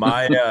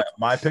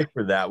pick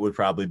for that would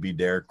probably be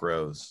Derrick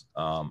Rose.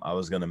 I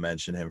was going to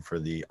mention him for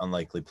the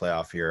unlikely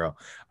playoff hero.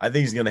 I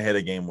think he's going to hit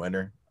a game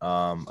winner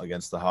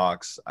against the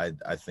Hawks.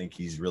 I think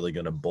he's really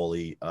going to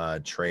bully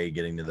Trey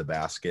getting to the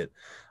basket.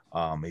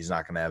 He's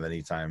not going to have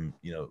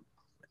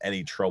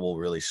any trouble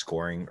really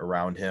scoring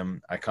around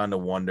him. I kind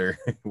of wonder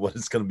what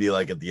it's going to be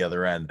like at the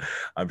other end.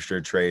 I'm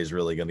sure Trey is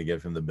really going to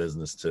give him the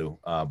business too.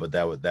 But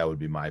that would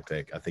be my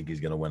pick. I think he's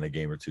going to win a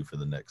game or 2 for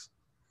the Knicks.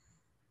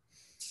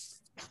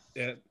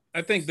 Yeah,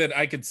 I think that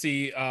I could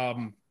see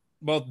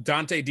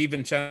Dante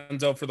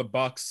DiVincenzo for the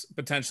Bucks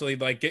potentially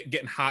like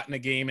getting hot in a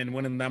game and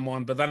winning them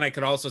one. But then I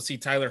could also see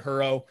Tyler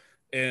Herro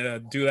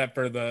do that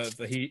for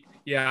the Heat.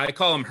 Yeah, I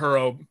call him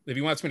Herro. If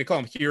he wants me to call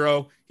him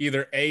Hero,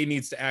 either A,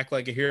 needs to act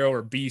like a hero,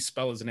 or B,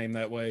 spell his name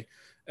that way.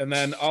 And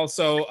then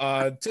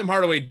also Tim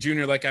Hardaway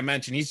Jr., like I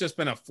mentioned, he's just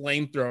been a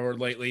flamethrower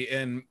lately.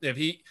 And if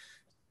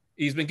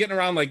he's been getting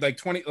around like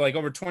 20, like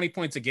over 20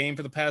 points a game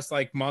for the past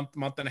like month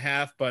and a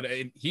half, but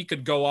he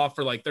could go off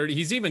for like 30.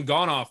 He's even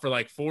gone off for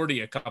like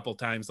 40 a couple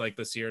times like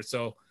this year.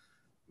 So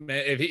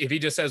if he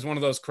just has one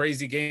of those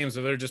crazy games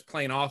where they're just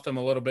playing off him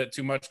a little bit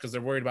too much because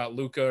they're worried about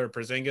Luka or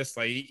Porzingis,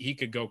 like he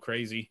could go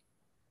crazy.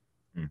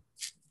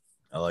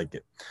 I like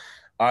it.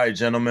 All right,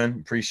 gentlemen,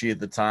 appreciate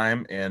the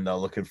time, and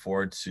looking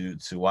forward to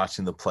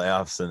watching the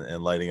playoffs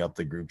and lighting up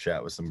the group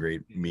chat with some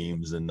great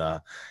memes and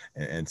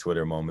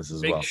Twitter moments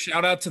as well. Big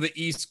shout out to the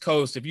East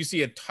Coast. If you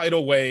see a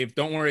tidal wave,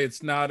 don't worry,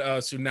 it's not a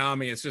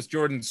tsunami. It's just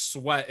Jordan's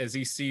sweat as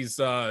he sees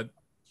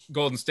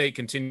Golden State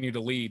continue to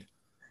lead.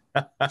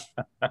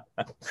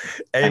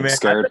 Hey,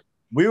 man,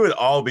 we would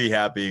all be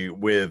happy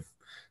with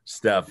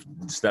Steph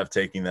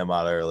taking them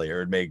out early. It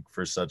would make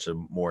for such a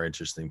more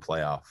interesting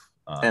playoff.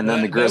 And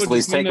then the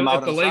Grizzlies take them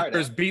out. If the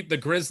Lakers beat the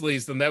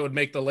Grizzlies, then that would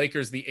make the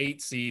Lakers the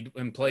 8th seed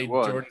and play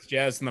Jordan's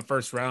Jazz in the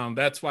first round.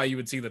 That's why you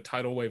would see the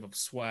tidal wave of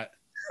sweat.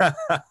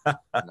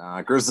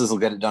 Nah, Grizzlies will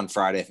get it done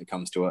Friday if it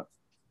comes to it.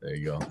 There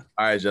you go. All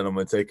right,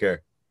 gentlemen, take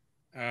care.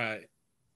 All right.